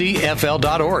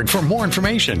chcfl.org for more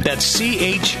information. That's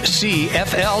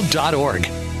chcfl.org.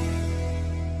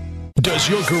 Does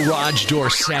your garage door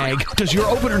sag? Does your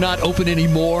opener not open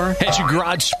anymore? Has your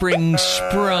garage spring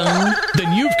sprung?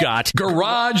 Then you've got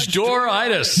garage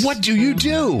door-itis. What do you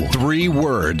do? 3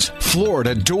 words.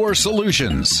 Florida Door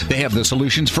Solutions. They have the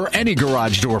solutions for any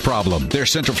garage door problem. They're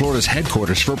Central Florida's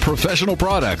headquarters for professional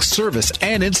products, service,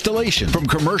 and installation. From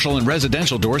commercial and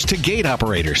residential doors to gate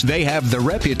operators, they have the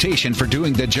reputation for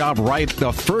doing the job right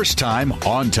the first time,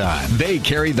 on time. They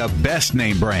carry the best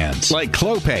name brands like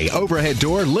Clopay, Overhead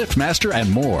Door, LiftMaster,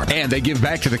 and more. And they give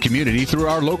back to the community through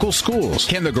our local schools.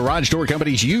 Can the garage door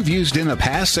companies you've used in the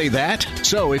past say that?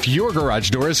 So if your garage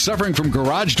door is suffering from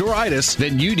garage door-itis,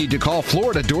 then you need to call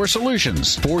Florida Door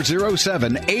Solutions.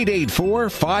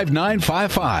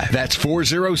 407-884-5955. That's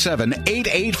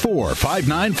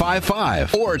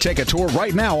 407-884-5955. Or take a tour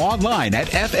right now online at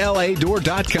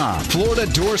fladoor.com.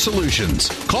 Florida Door Solutions.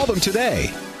 Call them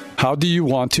today. How do you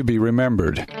want to be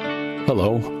remembered?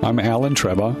 Hello, I'm Alan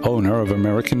Treba, owner of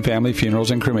American Family Funerals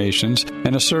and Cremations,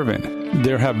 and a servant.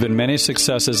 There have been many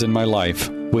successes in my life.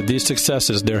 With these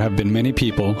successes, there have been many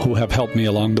people who have helped me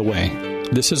along the way.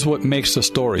 This is what makes the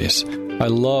stories. I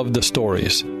love the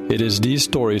stories. It is these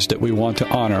stories that we want to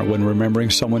honor when remembering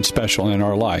someone special in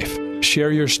our life.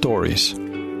 Share your stories.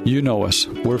 You know us.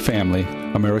 We're family.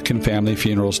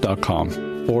 AmericanFamilyFunerals.com.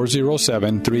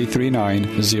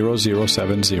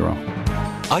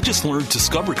 407-339-0070. I just learned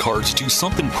Discover cards do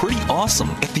something pretty awesome.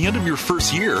 At the end of your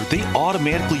first year, they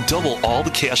automatically double all the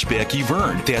cash back you've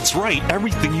earned. That's right,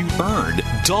 everything you've earned.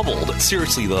 Doubled.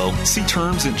 Seriously, though, see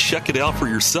terms and check it out for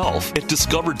yourself at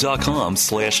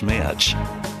discover.com/match.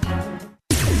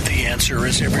 The Answer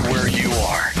is everywhere you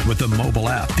are. With the mobile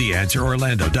app,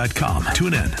 TheAnswerOrlando.com.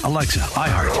 Tune in, Alexa,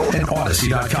 iHeart, and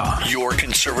Odyssey.com. Your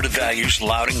conservative values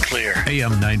loud and clear.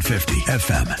 AM 950,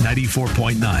 FM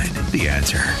 94.9. The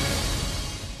Answer.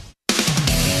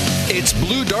 It's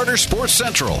Blue Darter Sports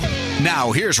Central.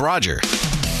 Now, here's Roger.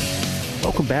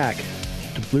 Welcome back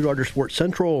to Blue Darter Sports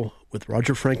Central with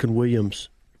Roger Franklin Williams.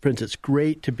 Friends, it's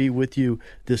great to be with you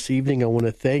this evening. I want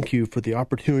to thank you for the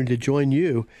opportunity to join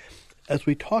you as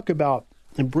we talk about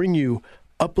and bring you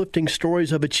uplifting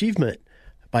stories of achievement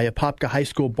by Apopka High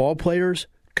School ball players,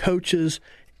 coaches,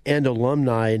 and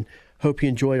alumni. And hope you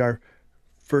enjoyed our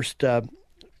first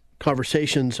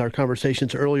conversations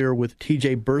earlier with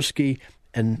TJ Bursky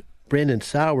and Brandon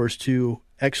Sowers, two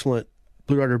excellent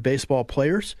Blue Darter baseball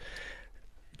players.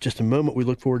 Just a moment, we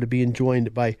look forward to being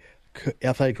joined by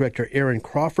Athletic Director Aaron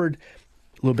Crawford.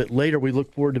 A little bit later, we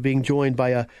look forward to being joined by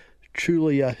a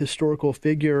truly historical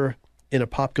figure in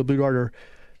Apopka Blue Darter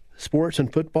sports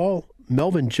and football.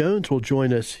 Melvin Jones will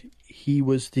join us. He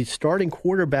was the starting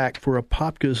quarterback for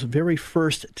Apopka's very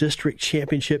first district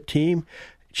championship team,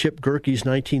 Chip Gerke's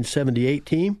 1978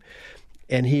 team.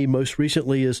 And he most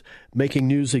recently is making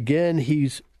news again.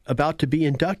 He's about to be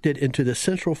inducted into the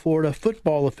Central Florida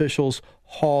Football Officials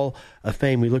Hall of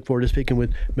Fame. We look forward to speaking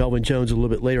with Melvin Jones a little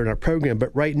bit later in our program.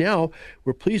 But right now,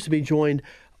 we're pleased to be joined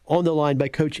on the line by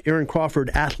Coach Aaron Crawford,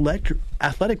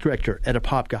 Athletic Director at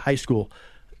Apopka High School.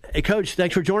 Hey, Coach,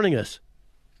 thanks for joining us.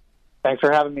 Thanks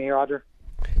for having me, Roger.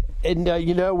 And,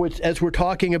 as we're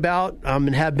talking about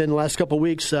and have been the last couple of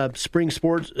weeks, spring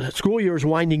sports, school year is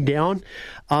winding down,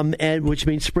 and which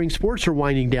means spring sports are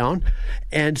winding down.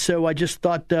 And so I just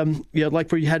thought, I'd like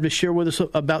for you to share with us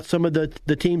about some of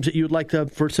the teams that you would like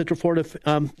for Central Florida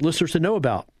listeners to know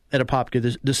about at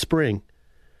Apopka this spring.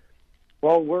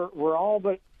 Well, we're all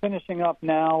but finishing up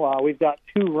now. We've got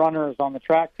two runners on the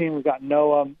track team. We've got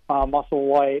Noah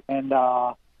Musselwhite and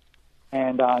Nyla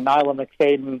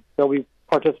McFadden. They'll be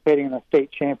participating in the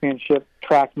state championship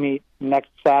track meet next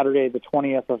Saturday, the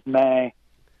 20th of May.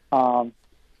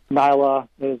 Nyla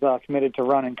is committed to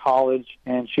run in college,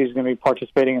 and she's going to be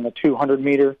participating in the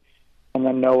 200-meter, and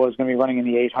then Noah is going to be running in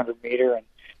the 800-meter. And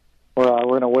we're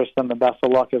going to wish them the best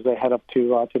of luck as they head up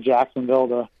to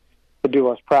Jacksonville to do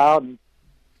us proud. And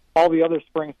all the other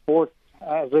spring sports,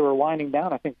 as they were winding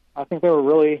down, I think they were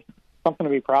really something to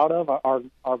be proud of. Our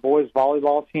boys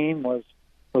volleyball team was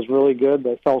really good.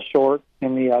 They fell short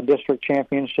in the district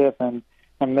championship and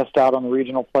missed out on the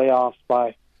regional playoffs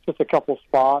by just a couple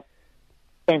spots.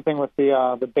 Same thing with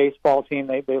the baseball team.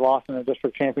 They lost in the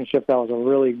district championship. That was a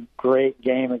really great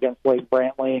game against Lake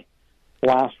Brantley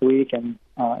last week and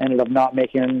ended up not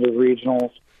making it into the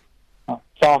regionals.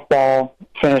 Softball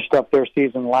finished up their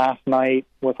season last night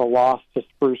with a loss to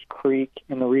Spruce Creek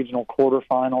in the regional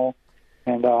quarterfinal,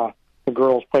 and the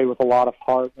girls played with a lot of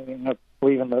heart,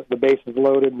 leaving the bases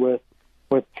loaded with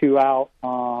two out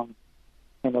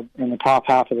in the top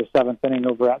half of the seventh inning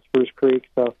over at Spruce Creek.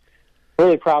 So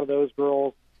really proud of those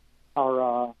girls.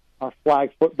 Our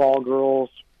flag football girls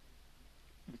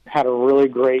had a really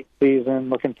great season.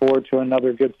 Looking forward to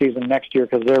another good season next year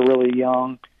because they're really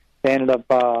young. They ended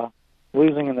up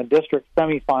losing in the district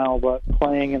semifinal, but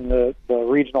playing in the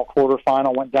regional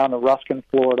quarterfinal, went down to Ruskin,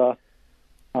 Florida,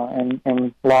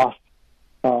 and lost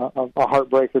a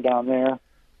heartbreaker down there.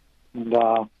 And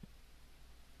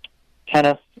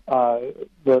tennis,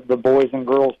 the boys and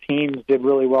girls teams did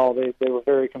really well. They were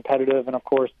very competitive, and of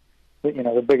course,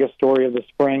 the biggest story of the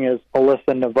spring is Alyssa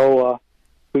Navoa,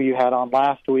 who you had on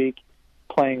last week,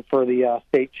 playing for the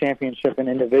state championship in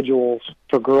individuals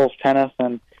for girls tennis,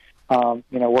 and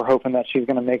we're hoping that she's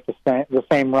going to make the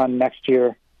same run next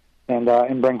year and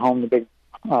bring home the big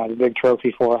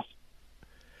trophy for us.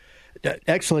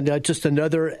 Excellent. Just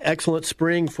another excellent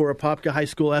spring for Apopka High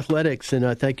School athletics,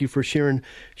 and thank you for sharing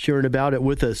about it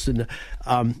with us. And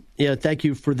thank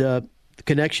you for the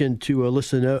connection to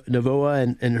Alyssa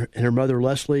Navoa and her mother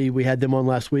Leslie. We had them on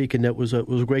last week, and it was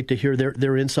great to hear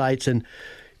their insights. And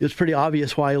it's pretty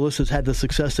obvious why Alyssa's had the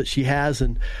success that she has,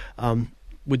 and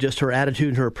with just her attitude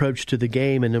and her approach to the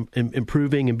game and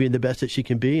improving and being the best that she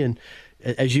can be. And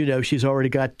as you know, she's already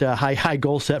got high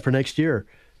goals set for next year.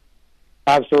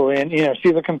 Absolutely. And,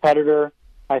 she's a competitor.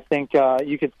 I think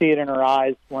you could see it in her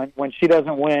eyes. When she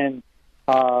doesn't win,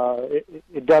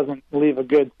 it doesn't leave a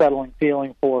good settling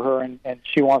feeling for her, and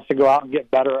she wants to go out and get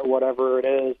better at whatever it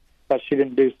is that she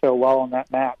didn't do so well in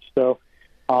that match. So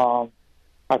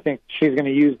I think she's going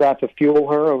to use that to fuel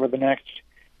her over the next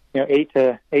 8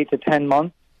 to 10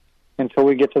 months until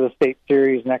we get to the state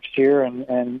series next year.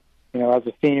 And as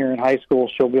a senior in high school,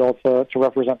 she'll be able to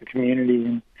represent the community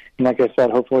and like I said,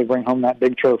 hopefully bring home that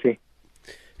big trophy.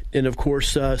 And of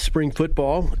course, spring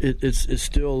football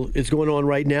is going on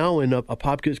right now. And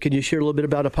Apopka's, can you share a little bit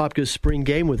about Apopka's spring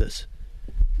game with us?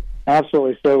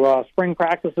 Absolutely. So spring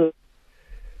practices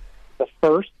the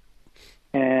first,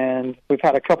 and we've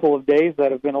had a couple of days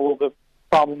that have been a little bit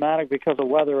problematic because of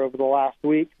weather over the last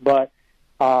week. But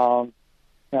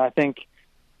I think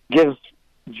gives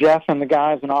Jeff and the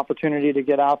guys an opportunity to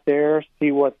get out there,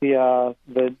 see what the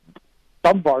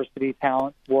sub-varsity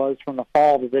talent was from the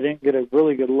fall that they didn't get a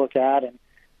really good look at, and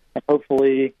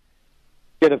hopefully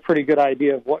get a pretty good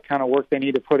idea of what kind of work they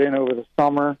need to put in over the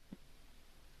summer.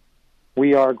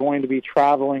 We are going to be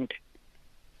traveling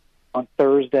on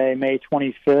Thursday, May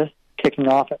 25th, kicking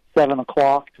off at 7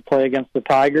 o'clock to play against the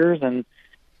Tigers, and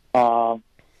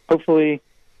hopefully,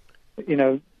 in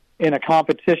a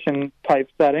competition-type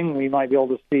setting, we might be able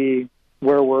to see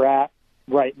where we're at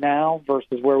right now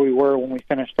versus where we were when we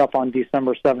finished up on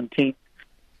December 17th.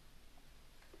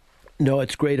 No,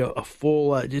 it's great.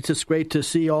 It's just great to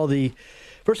see all the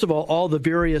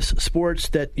various sports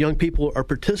that young people are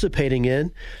participating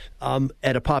in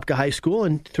at Apopka High School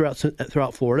and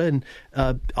throughout Florida, and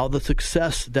all the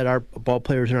success that our ball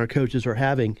players and our coaches are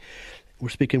having. We're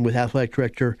speaking with Athletic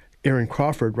Director Aaron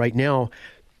Crawford right now.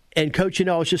 And Coach,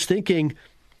 I was just thinking,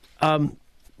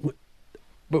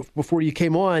 before you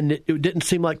came on, it didn't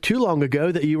seem like too long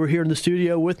ago that you were here in the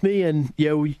studio with me, and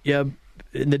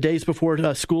in the days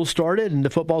before school started and the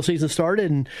football season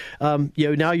started, and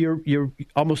now you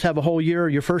almost have a whole year.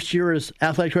 Your first year as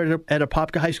athletic director at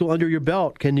Apopka High School under your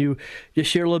belt. Can you just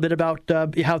share a little bit about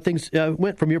how things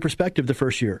went from your perspective the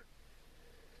first year?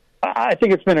 I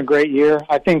think it's been a great year.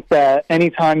 I think that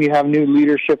anytime you have new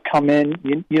leadership come in,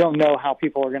 you don't know how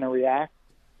people are going to react.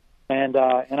 And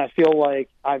I feel like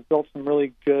I've built some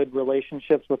really good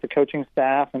relationships with the coaching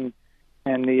staff and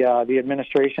the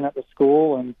administration at the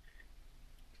school.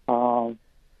 And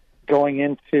going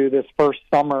into this first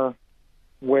summer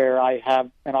where I have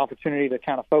an opportunity to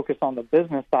kind of focus on the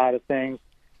business side of things,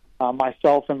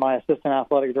 myself and my assistant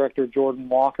athletic director, Jordan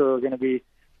Walker, are going to be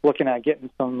looking at getting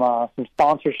some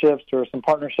sponsorships or some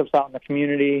partnerships out in the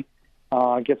community,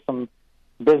 get some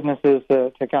businesses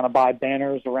to kind of buy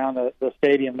banners around the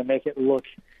stadium to make it look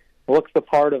the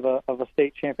part of a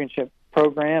state championship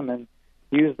program, and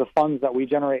use the funds that we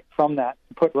generate from that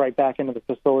to put right back into the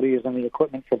facilities and the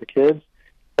equipment for the kids.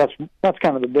 That's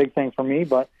kind of the big thing for me.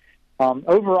 But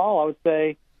overall, I would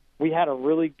say we had a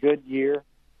really good year.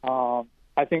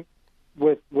 I think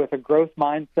with a growth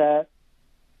mindset,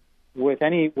 with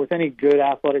any good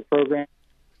athletic program,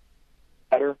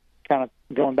 better. Kind of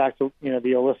going back to the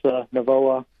Alyssa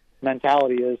Novoa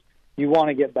mentality is you want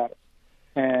to get better,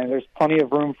 and there's plenty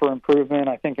of room for improvement.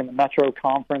 I think in the Metro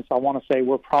Conference, I want to say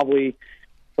we're probably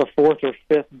the 4th or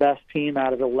 5th best team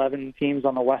out of 11 teams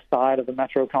on the west side of the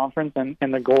Metro Conference,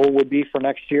 and the goal would be for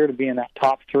next year to be in that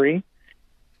top 3,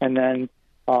 and then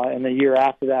in the year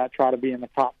after that try to be in the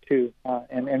top 2.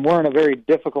 And we're in a very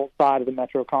difficult side of the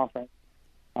Metro Conference.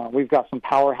 We've got some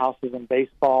powerhouses in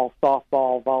baseball,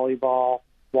 softball, volleyball,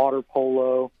 water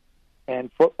polo, and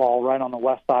football right on the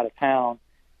west side of town,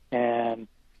 and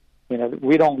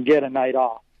we don't get a night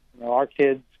off. Our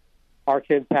kids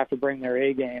have to bring their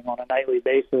A game on a nightly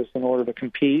basis in order to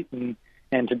compete and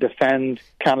to defend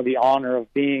kind of the honor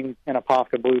of being an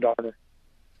Apopka Blue Darter.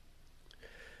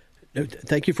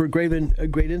 Thank you for great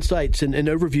insights and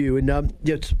overview. And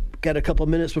it's got a couple of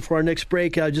minutes before our next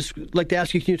break. I'd just like to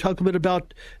ask you, can you talk a bit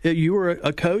about, you were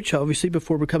a coach, obviously,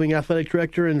 before becoming athletic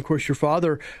director, and, of course, your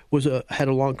father had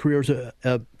a long career as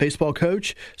a baseball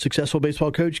coach, successful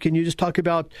baseball coach. Can you just talk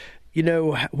about,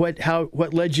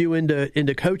 what led you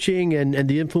into coaching and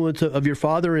the influence of your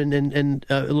father and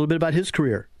a little bit about his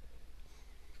career?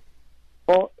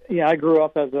 Well, yeah, I grew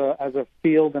up as a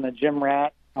field and a gym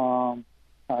rat.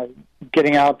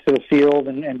 Getting out to the field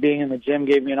and being in the gym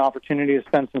gave me an opportunity to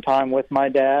spend some time with my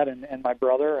dad and my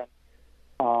brother.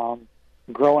 And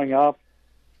growing up,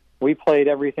 we played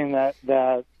everything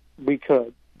that we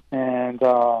could, and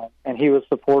he was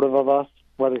supportive of us,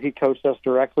 whether he coached us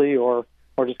directly or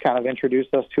just kind of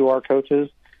introduced us to our coaches,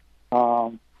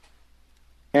 and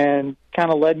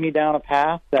kind of led me down a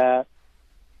path that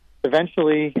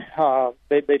eventually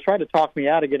they tried to talk me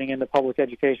out of getting into public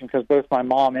education because both my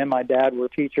mom and my dad were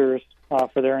teachers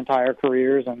for their entire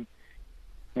careers, and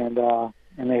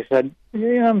they said,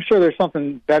 I'm sure there's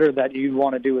something better that you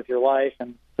want to do with your life.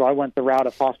 And so I went the route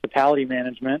of hospitality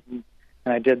management, and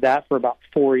I did that for about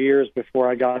 4 years before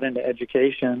I got into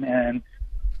education. And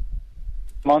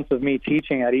months of me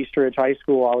teaching at Eastridge High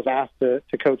School, I was asked to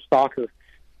coach soccer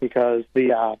because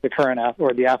the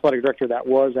athletic director that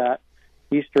was at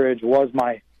Eastridge was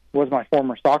my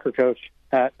former soccer coach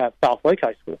at South Lake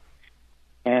High School.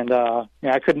 And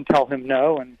I couldn't tell him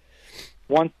no. And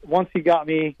once he got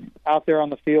me out there on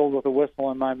the field with a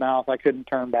whistle in my mouth, I couldn't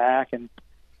turn back. And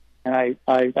I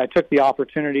took the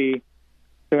opportunity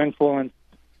to influence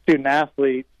student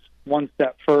athletes one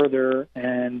step further,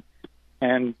 and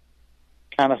kind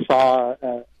of saw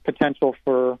potential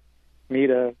for me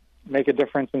to make a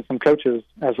difference in some coaches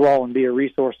as well, and be a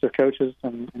resource to coaches,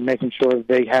 and making sure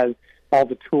they had all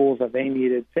the tools that they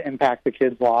needed to impact the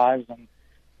kids' lives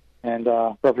and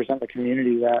represent the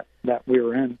community that we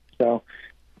were in. So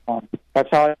that's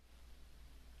how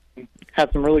I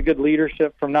had some really good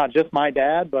leadership from not just my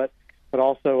dad, but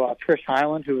also Trish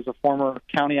Highland, who was a former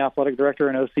county athletic director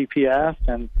in OCPS,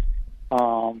 and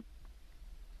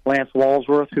Lance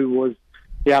Walsworth, who was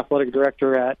the athletic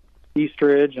director at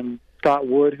Eastridge, and Scott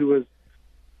Wood, who was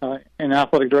an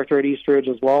athletic director at Eastridge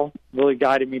as well, really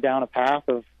guided me down a path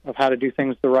of how to do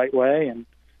things the right way. And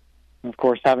of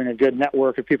course, having a good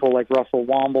network of people like Russell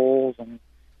Wombles and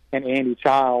Andy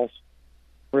Childs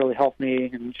really helped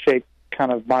me and shape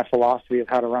kind of my philosophy of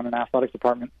how to run an athletic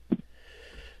department.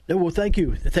 No, well, thank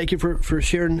you. Thank you for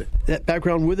sharing that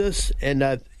background with us,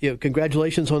 and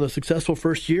congratulations on a successful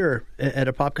first year at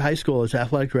Apopka High School as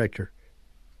athletic director.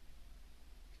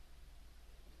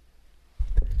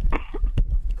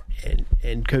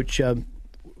 And Coach,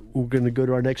 we're going to go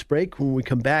to our next break. When we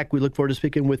come back, we look forward to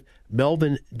speaking with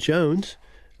Melvin Jones,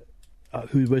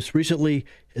 who has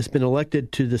been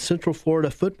elected to the Central Florida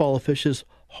Football Officials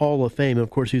Hall of Fame. And of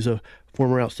course, he's a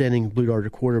former outstanding Blue Darter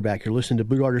quarterback. You're listening to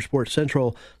Blue Darter Sports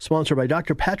Central, sponsored by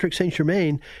Dr. Patrick St.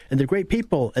 Germain and the great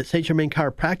people at St. Germain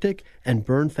Chiropractic and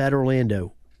Burn Fat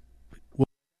Orlando.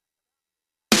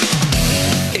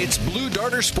 It's Blue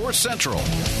Darter Sports Central.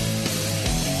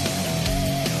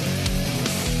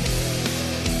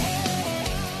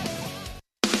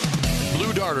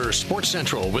 Blue Darter Sports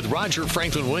Central with Roger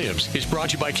Franklin Williams is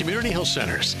brought to you by Community Health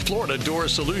Centers, Florida Dora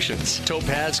Solutions,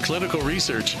 Topaz Clinical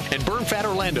Research, and Burn Fat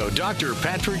Orlando Dr.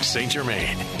 Patrick St.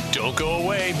 Germain. Don't go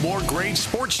away. More great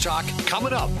sports talk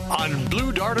coming up on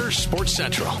Blue Darter Sports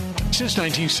Central. Since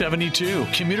 1972,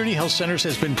 Community Health Centers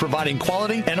has been providing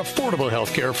quality and affordable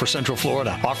health care for Central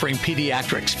Florida, offering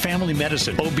pediatrics, family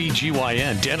medicine,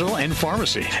 OBGYN, dental, and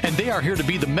pharmacy. And they are here to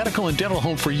be the medical and dental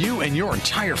home for you and your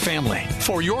entire family.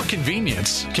 For your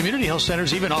convenience, Community Health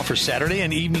Centers even offers Saturday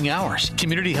and evening hours.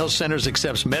 Community Health Centers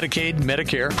accepts Medicaid,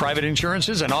 Medicare, private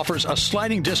insurances, and offers a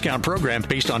sliding discount program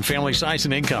based on family size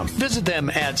and income. Visit them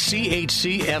at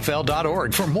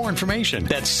chcfl.org for more information.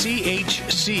 That's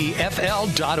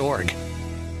chcfl.org.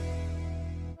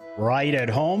 Right at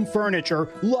Home Furniture,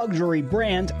 luxury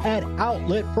brands at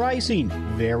outlet pricing.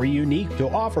 Very unique to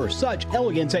offer such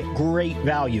elegance at great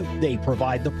value. They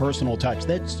provide the personal touch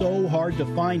that's so hard to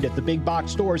find at the big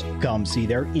box stores. Come see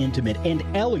their intimate and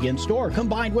elegant store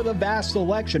combined with a vast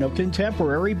selection of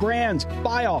contemporary brands.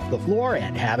 Buy off the floor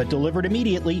and have it delivered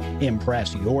immediately.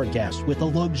 Impress your guests with a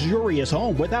luxurious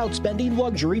home without spending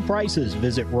luxury prices.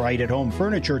 Visit Right at Home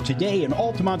Furniture today in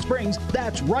Altamont Springs.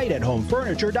 That's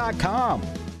rightathomefurniture.com.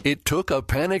 It took a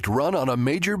panicked run on a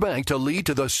major bank to lead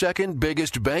to the second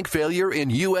biggest bank failure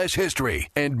in U.S. history.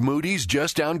 And Moody's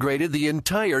just downgraded the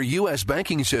entire U.S.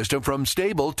 banking system from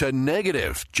stable to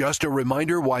negative. Just a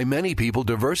reminder why many people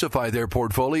diversify their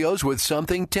portfolios with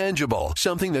something tangible,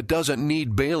 something that doesn't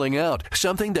need bailing out,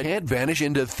 something that can't vanish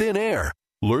into thin air.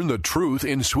 Learn the truth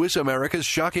in Swiss America's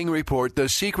shocking report, The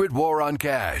Secret War on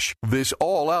Cash. This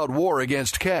all-out war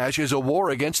against cash is a war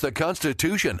against the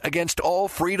Constitution, against all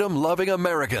freedom-loving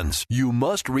Americans. You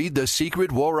must read The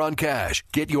Secret War on Cash.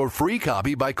 Get your free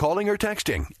copy by calling or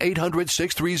texting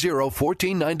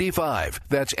 800-630-1495.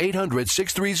 That's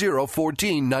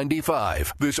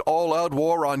 800-630-1495. This all-out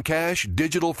war on cash,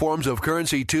 digital forms of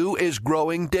currency too, is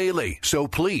growing daily. So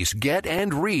please get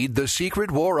and read The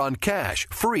Secret War on Cash,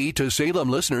 free to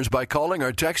Salem listeners by calling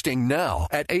or texting now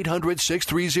at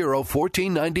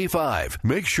 800-630-1495.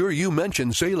 Make sure you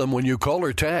mention Salem when you call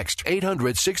or text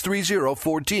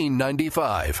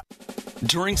 800-630-1495.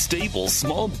 During Staples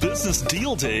Small Business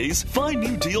Deal Days, find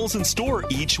new deals in store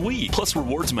each week. Plus,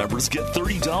 rewards members get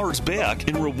 $30 back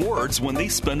in rewards when they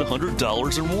spend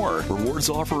 $100 or more. Rewards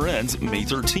offer ends May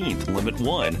 13th. Limit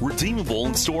 1. Redeemable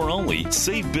in store only.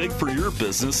 Save big for your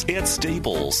business at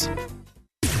Staples.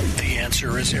 The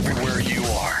Answer is everywhere you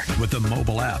are. With the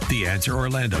mobile app,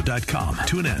 TheAnswerOrlando.com.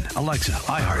 Tune in, Alexa,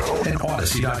 iHeart, and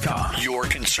Odyssey.com. Your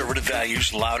conservative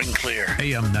values loud and clear.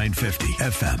 AM 950,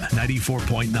 FM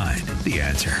 94.9. The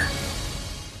Answer.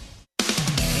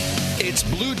 It's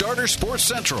Blue Darter Sports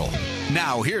Central.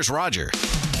 Now, here's Roger.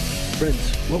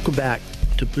 Friends, welcome back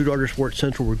to Blue Darter Sports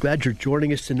Central. We're glad you're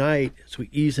joining us tonight as we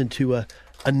ease into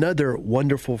another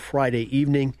wonderful Friday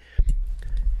evening.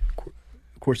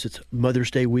 Of course, it's Mother's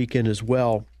Day weekend as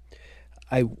well.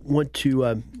 I want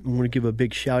to give a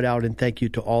big shout out and thank you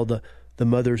to all the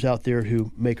mothers out there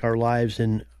who make our lives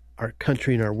and our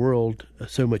country and our world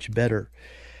so much better.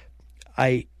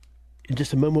 In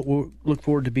just a moment, we'll look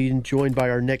forward to being joined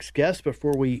by our next guest.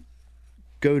 Before we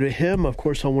go to him, of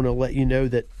course, I want to let you know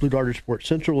that Blue Darter Sports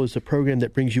Central is a program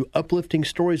that brings you uplifting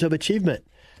stories of achievement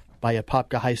by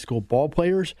Apopka High School ball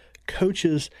players,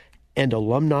 coaches, and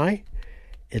alumni.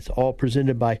 It's all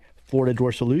presented by Florida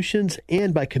Door Solutions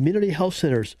and by Community Health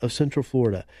Centers of Central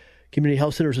Florida. Community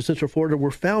Health Centers of Central Florida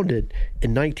were founded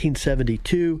in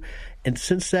 1972, and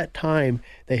since that time,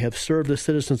 they have served the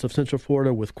citizens of Central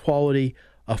Florida with quality,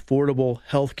 affordable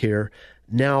health care,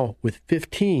 now with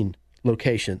 15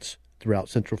 locations throughout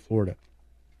Central Florida.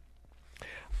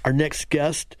 Our next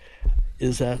guest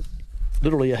is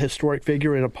literally a historic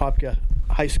figure in Apopka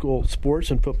High School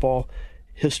sports and football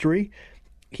history.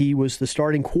 He was the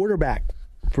starting quarterback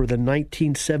for the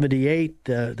 1978,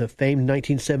 the famed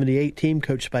 1978 team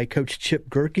coached by Coach Chip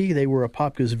Gerke. They were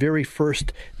Apopka's very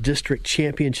first district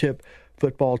championship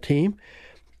football team.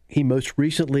 He most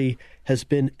recently has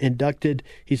been inducted.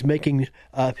 He's making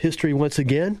history once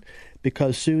again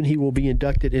because soon he will be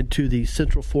inducted into the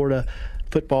Central Florida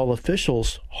Football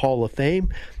Officials Hall of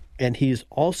Fame. And he's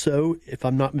also, if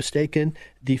I'm not mistaken,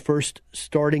 the first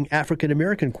starting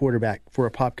African-American quarterback for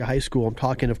Apopka High School. I'm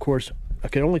talking, of course, I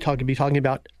can only be talking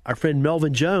about our friend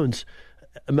Melvin Jones.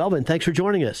 Melvin, thanks for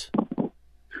joining us.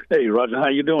 Hey, Roger, how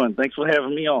you doing? Thanks for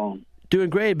having me on. Doing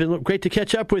great. Been great to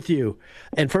catch up with you.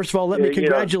 And first of all, let me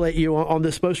congratulate you on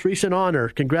this most recent honor.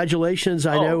 Congratulations.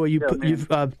 I know you've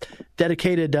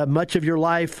dedicated much of your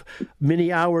life,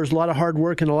 many hours, a lot of hard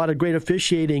work, and a lot of great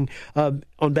officiating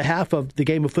on behalf of the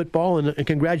game of football, and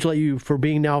congratulate you for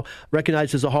being now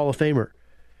recognized as a Hall of Famer.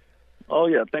 Oh,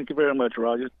 yeah. Thank you very much,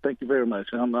 Roger. Thank you very much.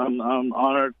 I'm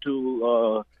honored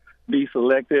to be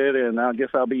selected, and I guess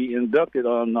I'll be inducted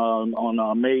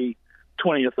on May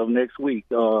 20th of next week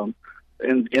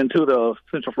into the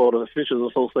Central Florida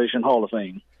Officials Association Hall of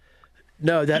Fame.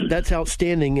 No, that's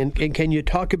outstanding. And can you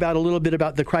talk about a little bit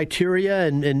about the criteria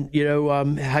and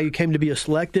how you came to be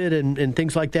selected and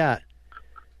things like that?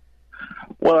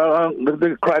 Well,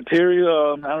 the criteria,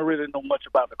 I don't really know much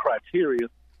about the criteria.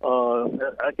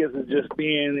 I guess it's just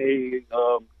being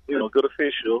a good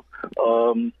official,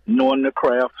 knowing the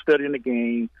craft, studying the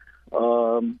game,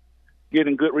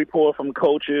 getting good rapport from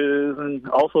coaches and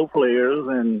also players,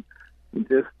 and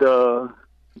just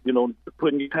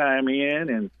putting your time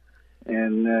in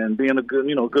and being a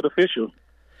good official.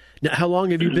 Now, how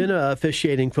long have you been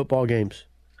officiating football games?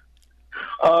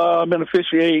 I've been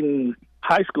officiating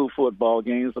high school football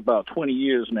games about 20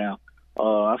 years now.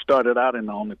 I started out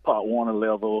on the Pop Warner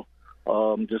level,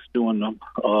 just doing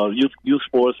youth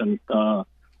sports and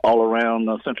all around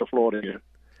Central Florida here.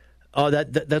 Oh,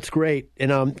 that's great.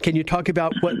 And can you talk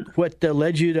about what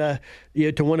led you to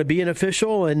want to be an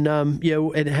official, and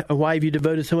and why have you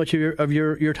devoted so much of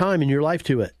your time and your life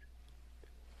to it?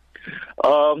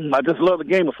 I just love the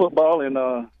game of football,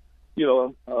 and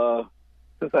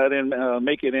since I didn't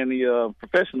make it in the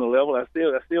professional level, I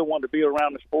still want to be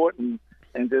around the sport and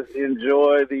just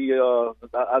enjoy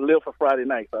I live for Friday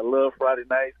nights. I love Friday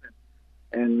nights,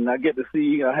 and I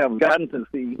have gotten to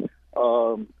see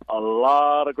a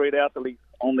lot of great athletes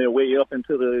on their way up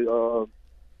into the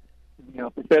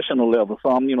professional level.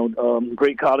 Some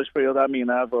great college players. I mean,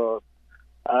 I've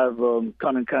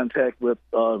come in contact with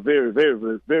very,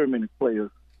 very, very many players.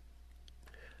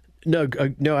 No,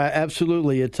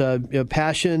 absolutely. It's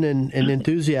passion and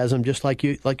enthusiasm, just like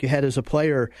you had as a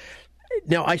player.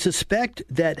 Now, I suspect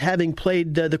that having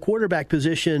played the quarterback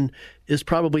position is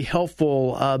probably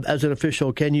helpful as an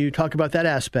official. Can you talk about that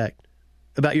aspect,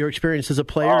 about your experience as a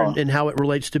player and how it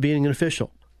relates to being an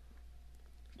official?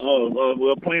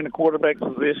 Well, playing the quarterback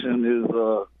position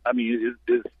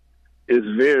is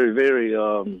very, very.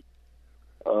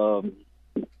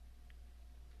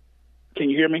 Can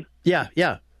you hear me? Yeah.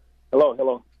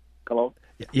 Hello.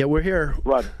 Yeah, we're here.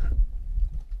 Right.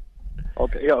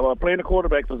 Okay. Yeah. Playing the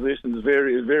quarterback position is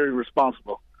very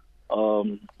responsible.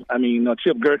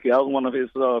 Chip Gerke, I was one of his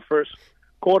first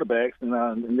quarterbacks,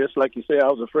 and just like you say, I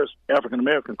was the first African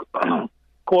American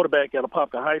quarterback at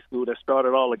Apopka High School that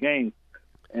started all the games.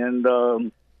 And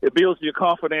it builds your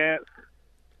confidence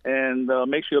and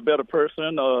makes you a better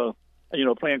person,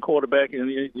 playing quarterback.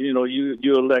 And,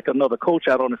 you're like another coach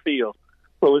out on the field.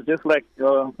 So it's just like,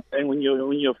 and when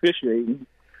you're officiating,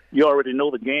 you already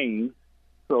know the game.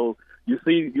 So you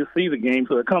see the game.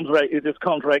 So it just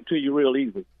comes right to you real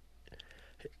easy.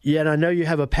 Yeah, and I know you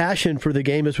have a passion for the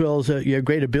game as well as your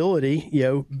great ability.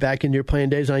 Back in your playing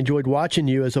days, I enjoyed watching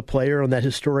you as a player on that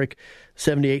historic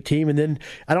 78 team. And then,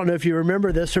 I don't know if you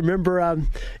remember this. I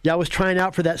was trying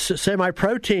out for that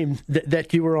semi-pro team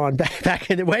that you were on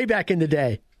way back in the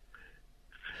day.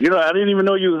 I didn't even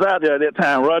know you was out there at that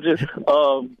time, Roger.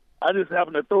 I just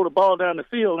happened to throw the ball down the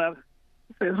field, and I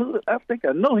said, I think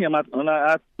I know him.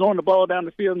 I thrown the ball down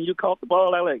the field, and you caught the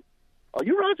ball. I like, are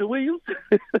you Roger Williams?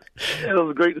 It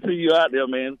was great to see you out there,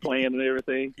 man, playing and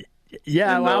everything.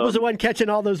 Yeah, I was the one catching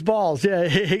all those balls. Yeah,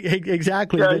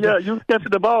 exactly. Yeah, you was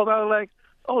catching the balls. I was like,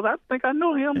 I think I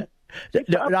know him.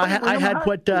 I had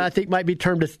what I think might be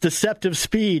termed as deceptive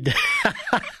speed.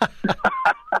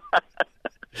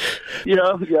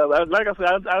 Yeah. Like I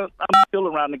said, I'm still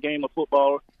around the game of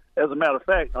football. As a matter of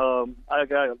fact, I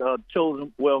got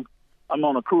chosen. Well, I'm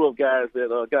on a crew of guys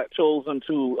that got chosen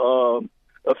to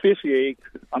officiate.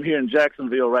 I'm here in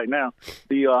Jacksonville right now.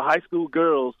 The high school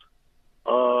girls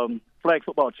flag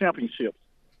football championships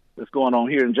that's going on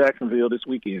here in Jacksonville this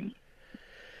weekend.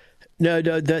 No,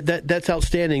 that's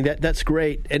outstanding. That's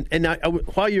great. And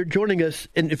while you're joining us,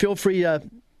 and feel free.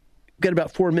 Got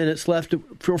about 4 minutes left.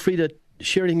 Feel free to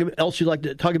share anything else you'd like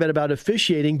to talk about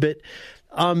officiating, but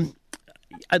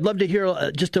I'd love to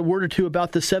hear just a word or two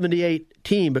about the 78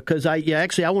 team, because I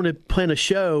want to plan a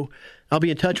show. I'll be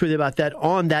in touch with you about that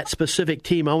on that specific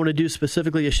team. I want to do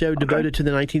specifically a show devoted to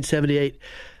the 1978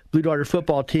 Blue Darter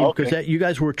football team, because you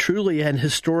guys were truly an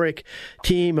historic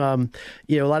team. A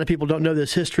lot of people don't know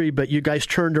this history, but you guys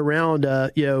turned around,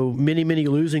 many, many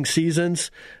losing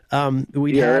seasons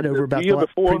we had over about the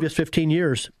previous 15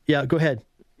 years. Yeah, go ahead.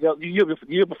 Yeah,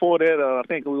 year before that, I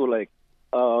think we were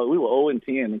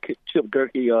 0-10, and Chip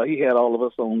Gerke, he had all of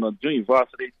us on junior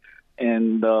varsity,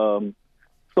 and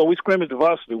so we scrimmaged the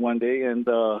varsity one day, and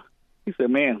he said,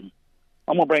 "Man,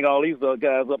 I'm gonna bring all these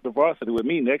guys up to varsity with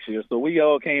me next year." So we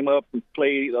all came up and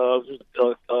played.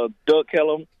 Doug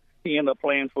Kellum, he ended up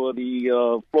playing for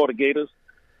the Florida Gators.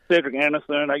 Cedric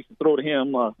Anderson, I used to throw to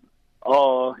him.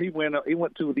 He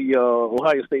went to the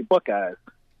Ohio State Buckeyes.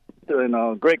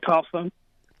 And Greg Thompson,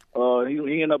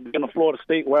 he ended up being a Florida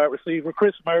State wide receiver.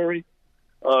 Chris Murray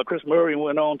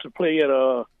went on to play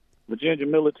at Virginia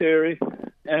Military.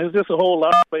 And it's just a whole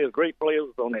lot of players, great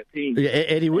players on that team. Yeah,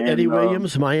 Eddie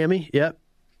Williams, Miami, yep.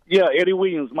 Yeah, Eddie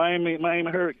Williams, Miami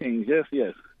Hurricanes.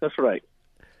 Yes, that's right.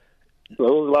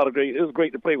 So it was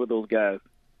great to play with those guys.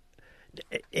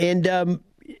 And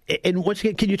once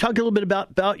again, can you talk a little bit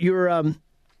about your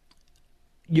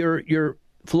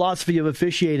philosophy of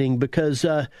officiating? Because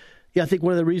I think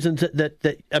one of the reasons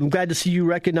that I'm glad to see you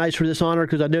recognized for this honor,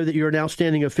 because I know that you're an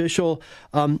outstanding official.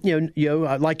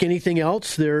 Like anything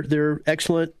else, they're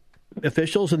excellent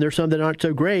officials, and there's some that aren't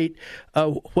so great.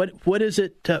 What is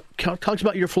it? Talk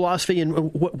about your philosophy,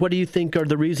 and what do you think are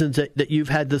the reasons that you've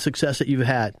had the success that you've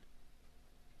had?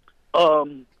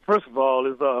 First of all,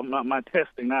 is my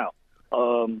testing out.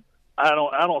 I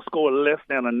don't score less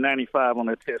than a 95 on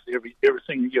that test every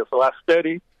single year. So I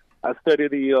study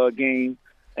the game.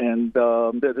 And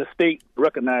the state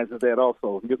recognizes that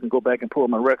also. You can go back and pull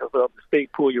my records up. The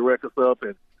state pull your records up,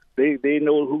 and they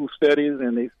know who studies,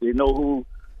 and they know who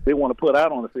they want to put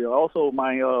out on the field. Also,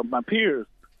 my peers,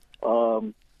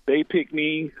 they pick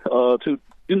me to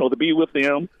be with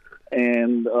them,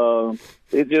 and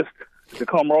it's just the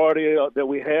camaraderie that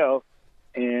we have.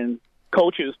 And the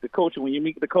coaches, when you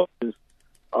meet the coaches,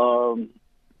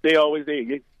 they always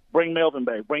bring Melvin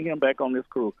back, bring him back on this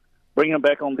crew, bring him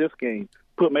back on this game.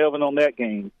 Put Melvin on that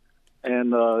game,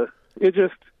 and it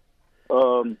just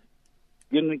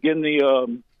getting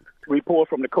the report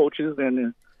from the coaches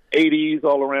and the ADs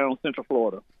all around Central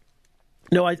Florida.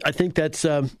 No, I think that's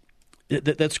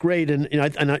great, and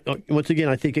I once again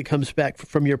I think it comes back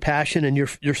from your passion and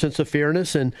your sense of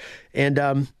fairness and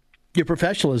your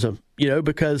professionalism.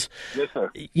 Because yes,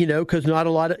 sir. Because not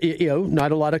a lot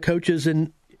of coaches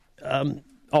and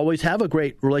always have a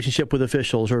great relationship with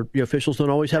officials, or officials don't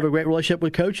always have a great relationship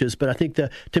with coaches. But I think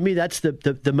to me that's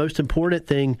the most important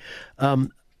thing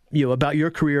about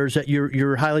your career is that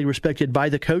you're highly respected by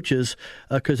the coaches,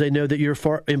 because they know that you're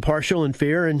impartial and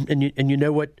fair, and you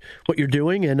know what you're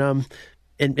doing, and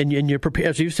you're prepared.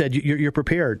 As you said, you're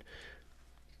prepared.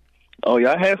 Oh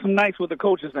yeah, I had some nights with the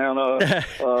coaches now.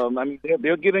 I mean,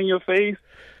 they'll get in your face,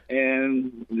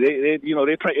 and they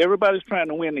try. Everybody's trying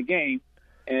to win the game,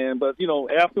 but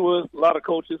afterwards, a lot of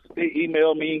coaches they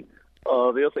email me.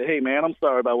 They'll say, "Hey man, I'm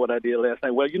sorry about what I did last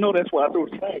night." Well, that's why I threw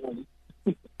the flag on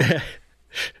you.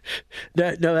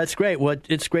 No, that's great. Well,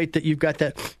 it's great that you've got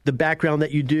the background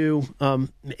that you do,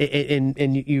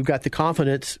 and you've got the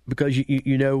confidence because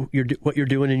you know what you're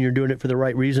doing and you're doing it for the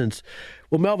right reasons.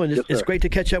 Well, Melvin, it's great to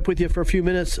catch up with you for a few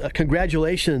minutes.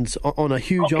 Congratulations on a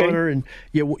huge honor, and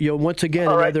you once again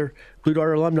another Blue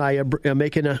Darter alumni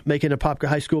making Apopka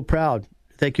High School proud.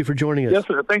 Thank you for joining us. Yes,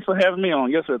 sir. Thanks for having me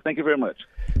on. Yes, sir. Thank you very much.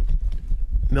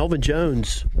 Melvin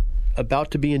Jones,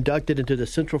 about to be inducted into the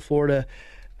Central Florida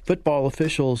Football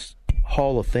Officials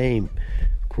Hall of Fame.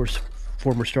 Of course,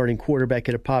 former starting quarterback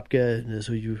at Apopka, and as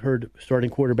you heard, starting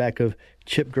quarterback of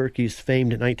Chip Gerke's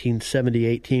famed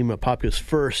 1978 team, Apopka's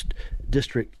first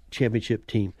district championship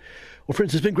team. Well,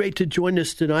 friends, it's been great to join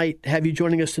us tonight, have you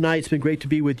joining us tonight. It's been great to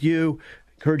be with you.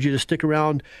 I encourage you to stick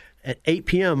around at 8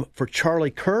 p.m. for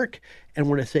Charlie Kirk, and I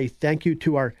want to say thank you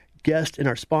to our guests and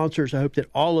our sponsors. I hope that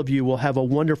all of you will have a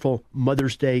wonderful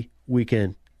Mother's Day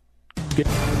weekend.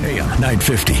 AM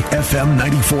 950, FM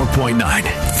 94.9.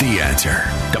 The Answer.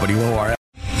 WORL.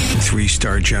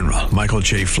 3-star General Michael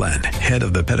J. Flynn, head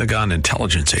of the Pentagon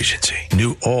Intelligence Agency,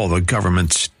 knew all the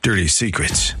government's dirty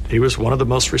secrets. He was one of the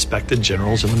most respected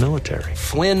generals in the military.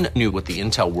 Flynn knew what the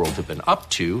intel world had been up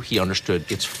to. He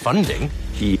understood its funding.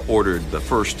 He ordered the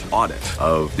first audit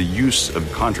of the use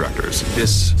of contractors.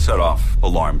 This set off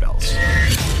alarm bells.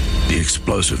 The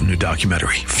explosive new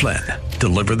documentary, Flynn,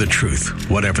 Deliver the Truth,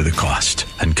 Whatever the Cost,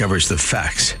 uncovers the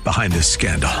facts behind this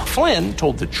scandal. Flynn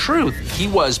told the truth. He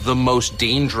was the most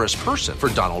dangerous person for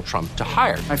Donald Trump to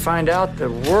hire. I find out the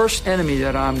worst enemy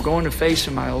that I'm going to face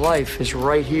in my life is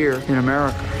right here in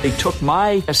America. They took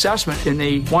my assessment and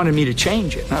they wanted me to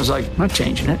change it. And I was like, I'm not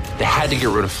changing it. They had to get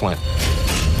rid of Flynn.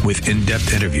 With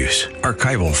in-depth interviews,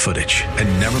 archival footage,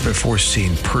 and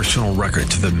never-before-seen personal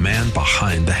records of the man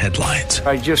behind the headlines.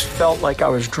 I just felt like I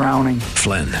was drowning.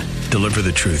 Flynn, Deliver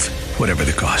the Truth, Whatever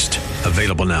the Cost.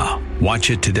 Available now.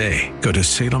 Watch it today. Go to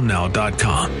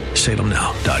salemnow.com.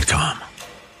 salemnow.com.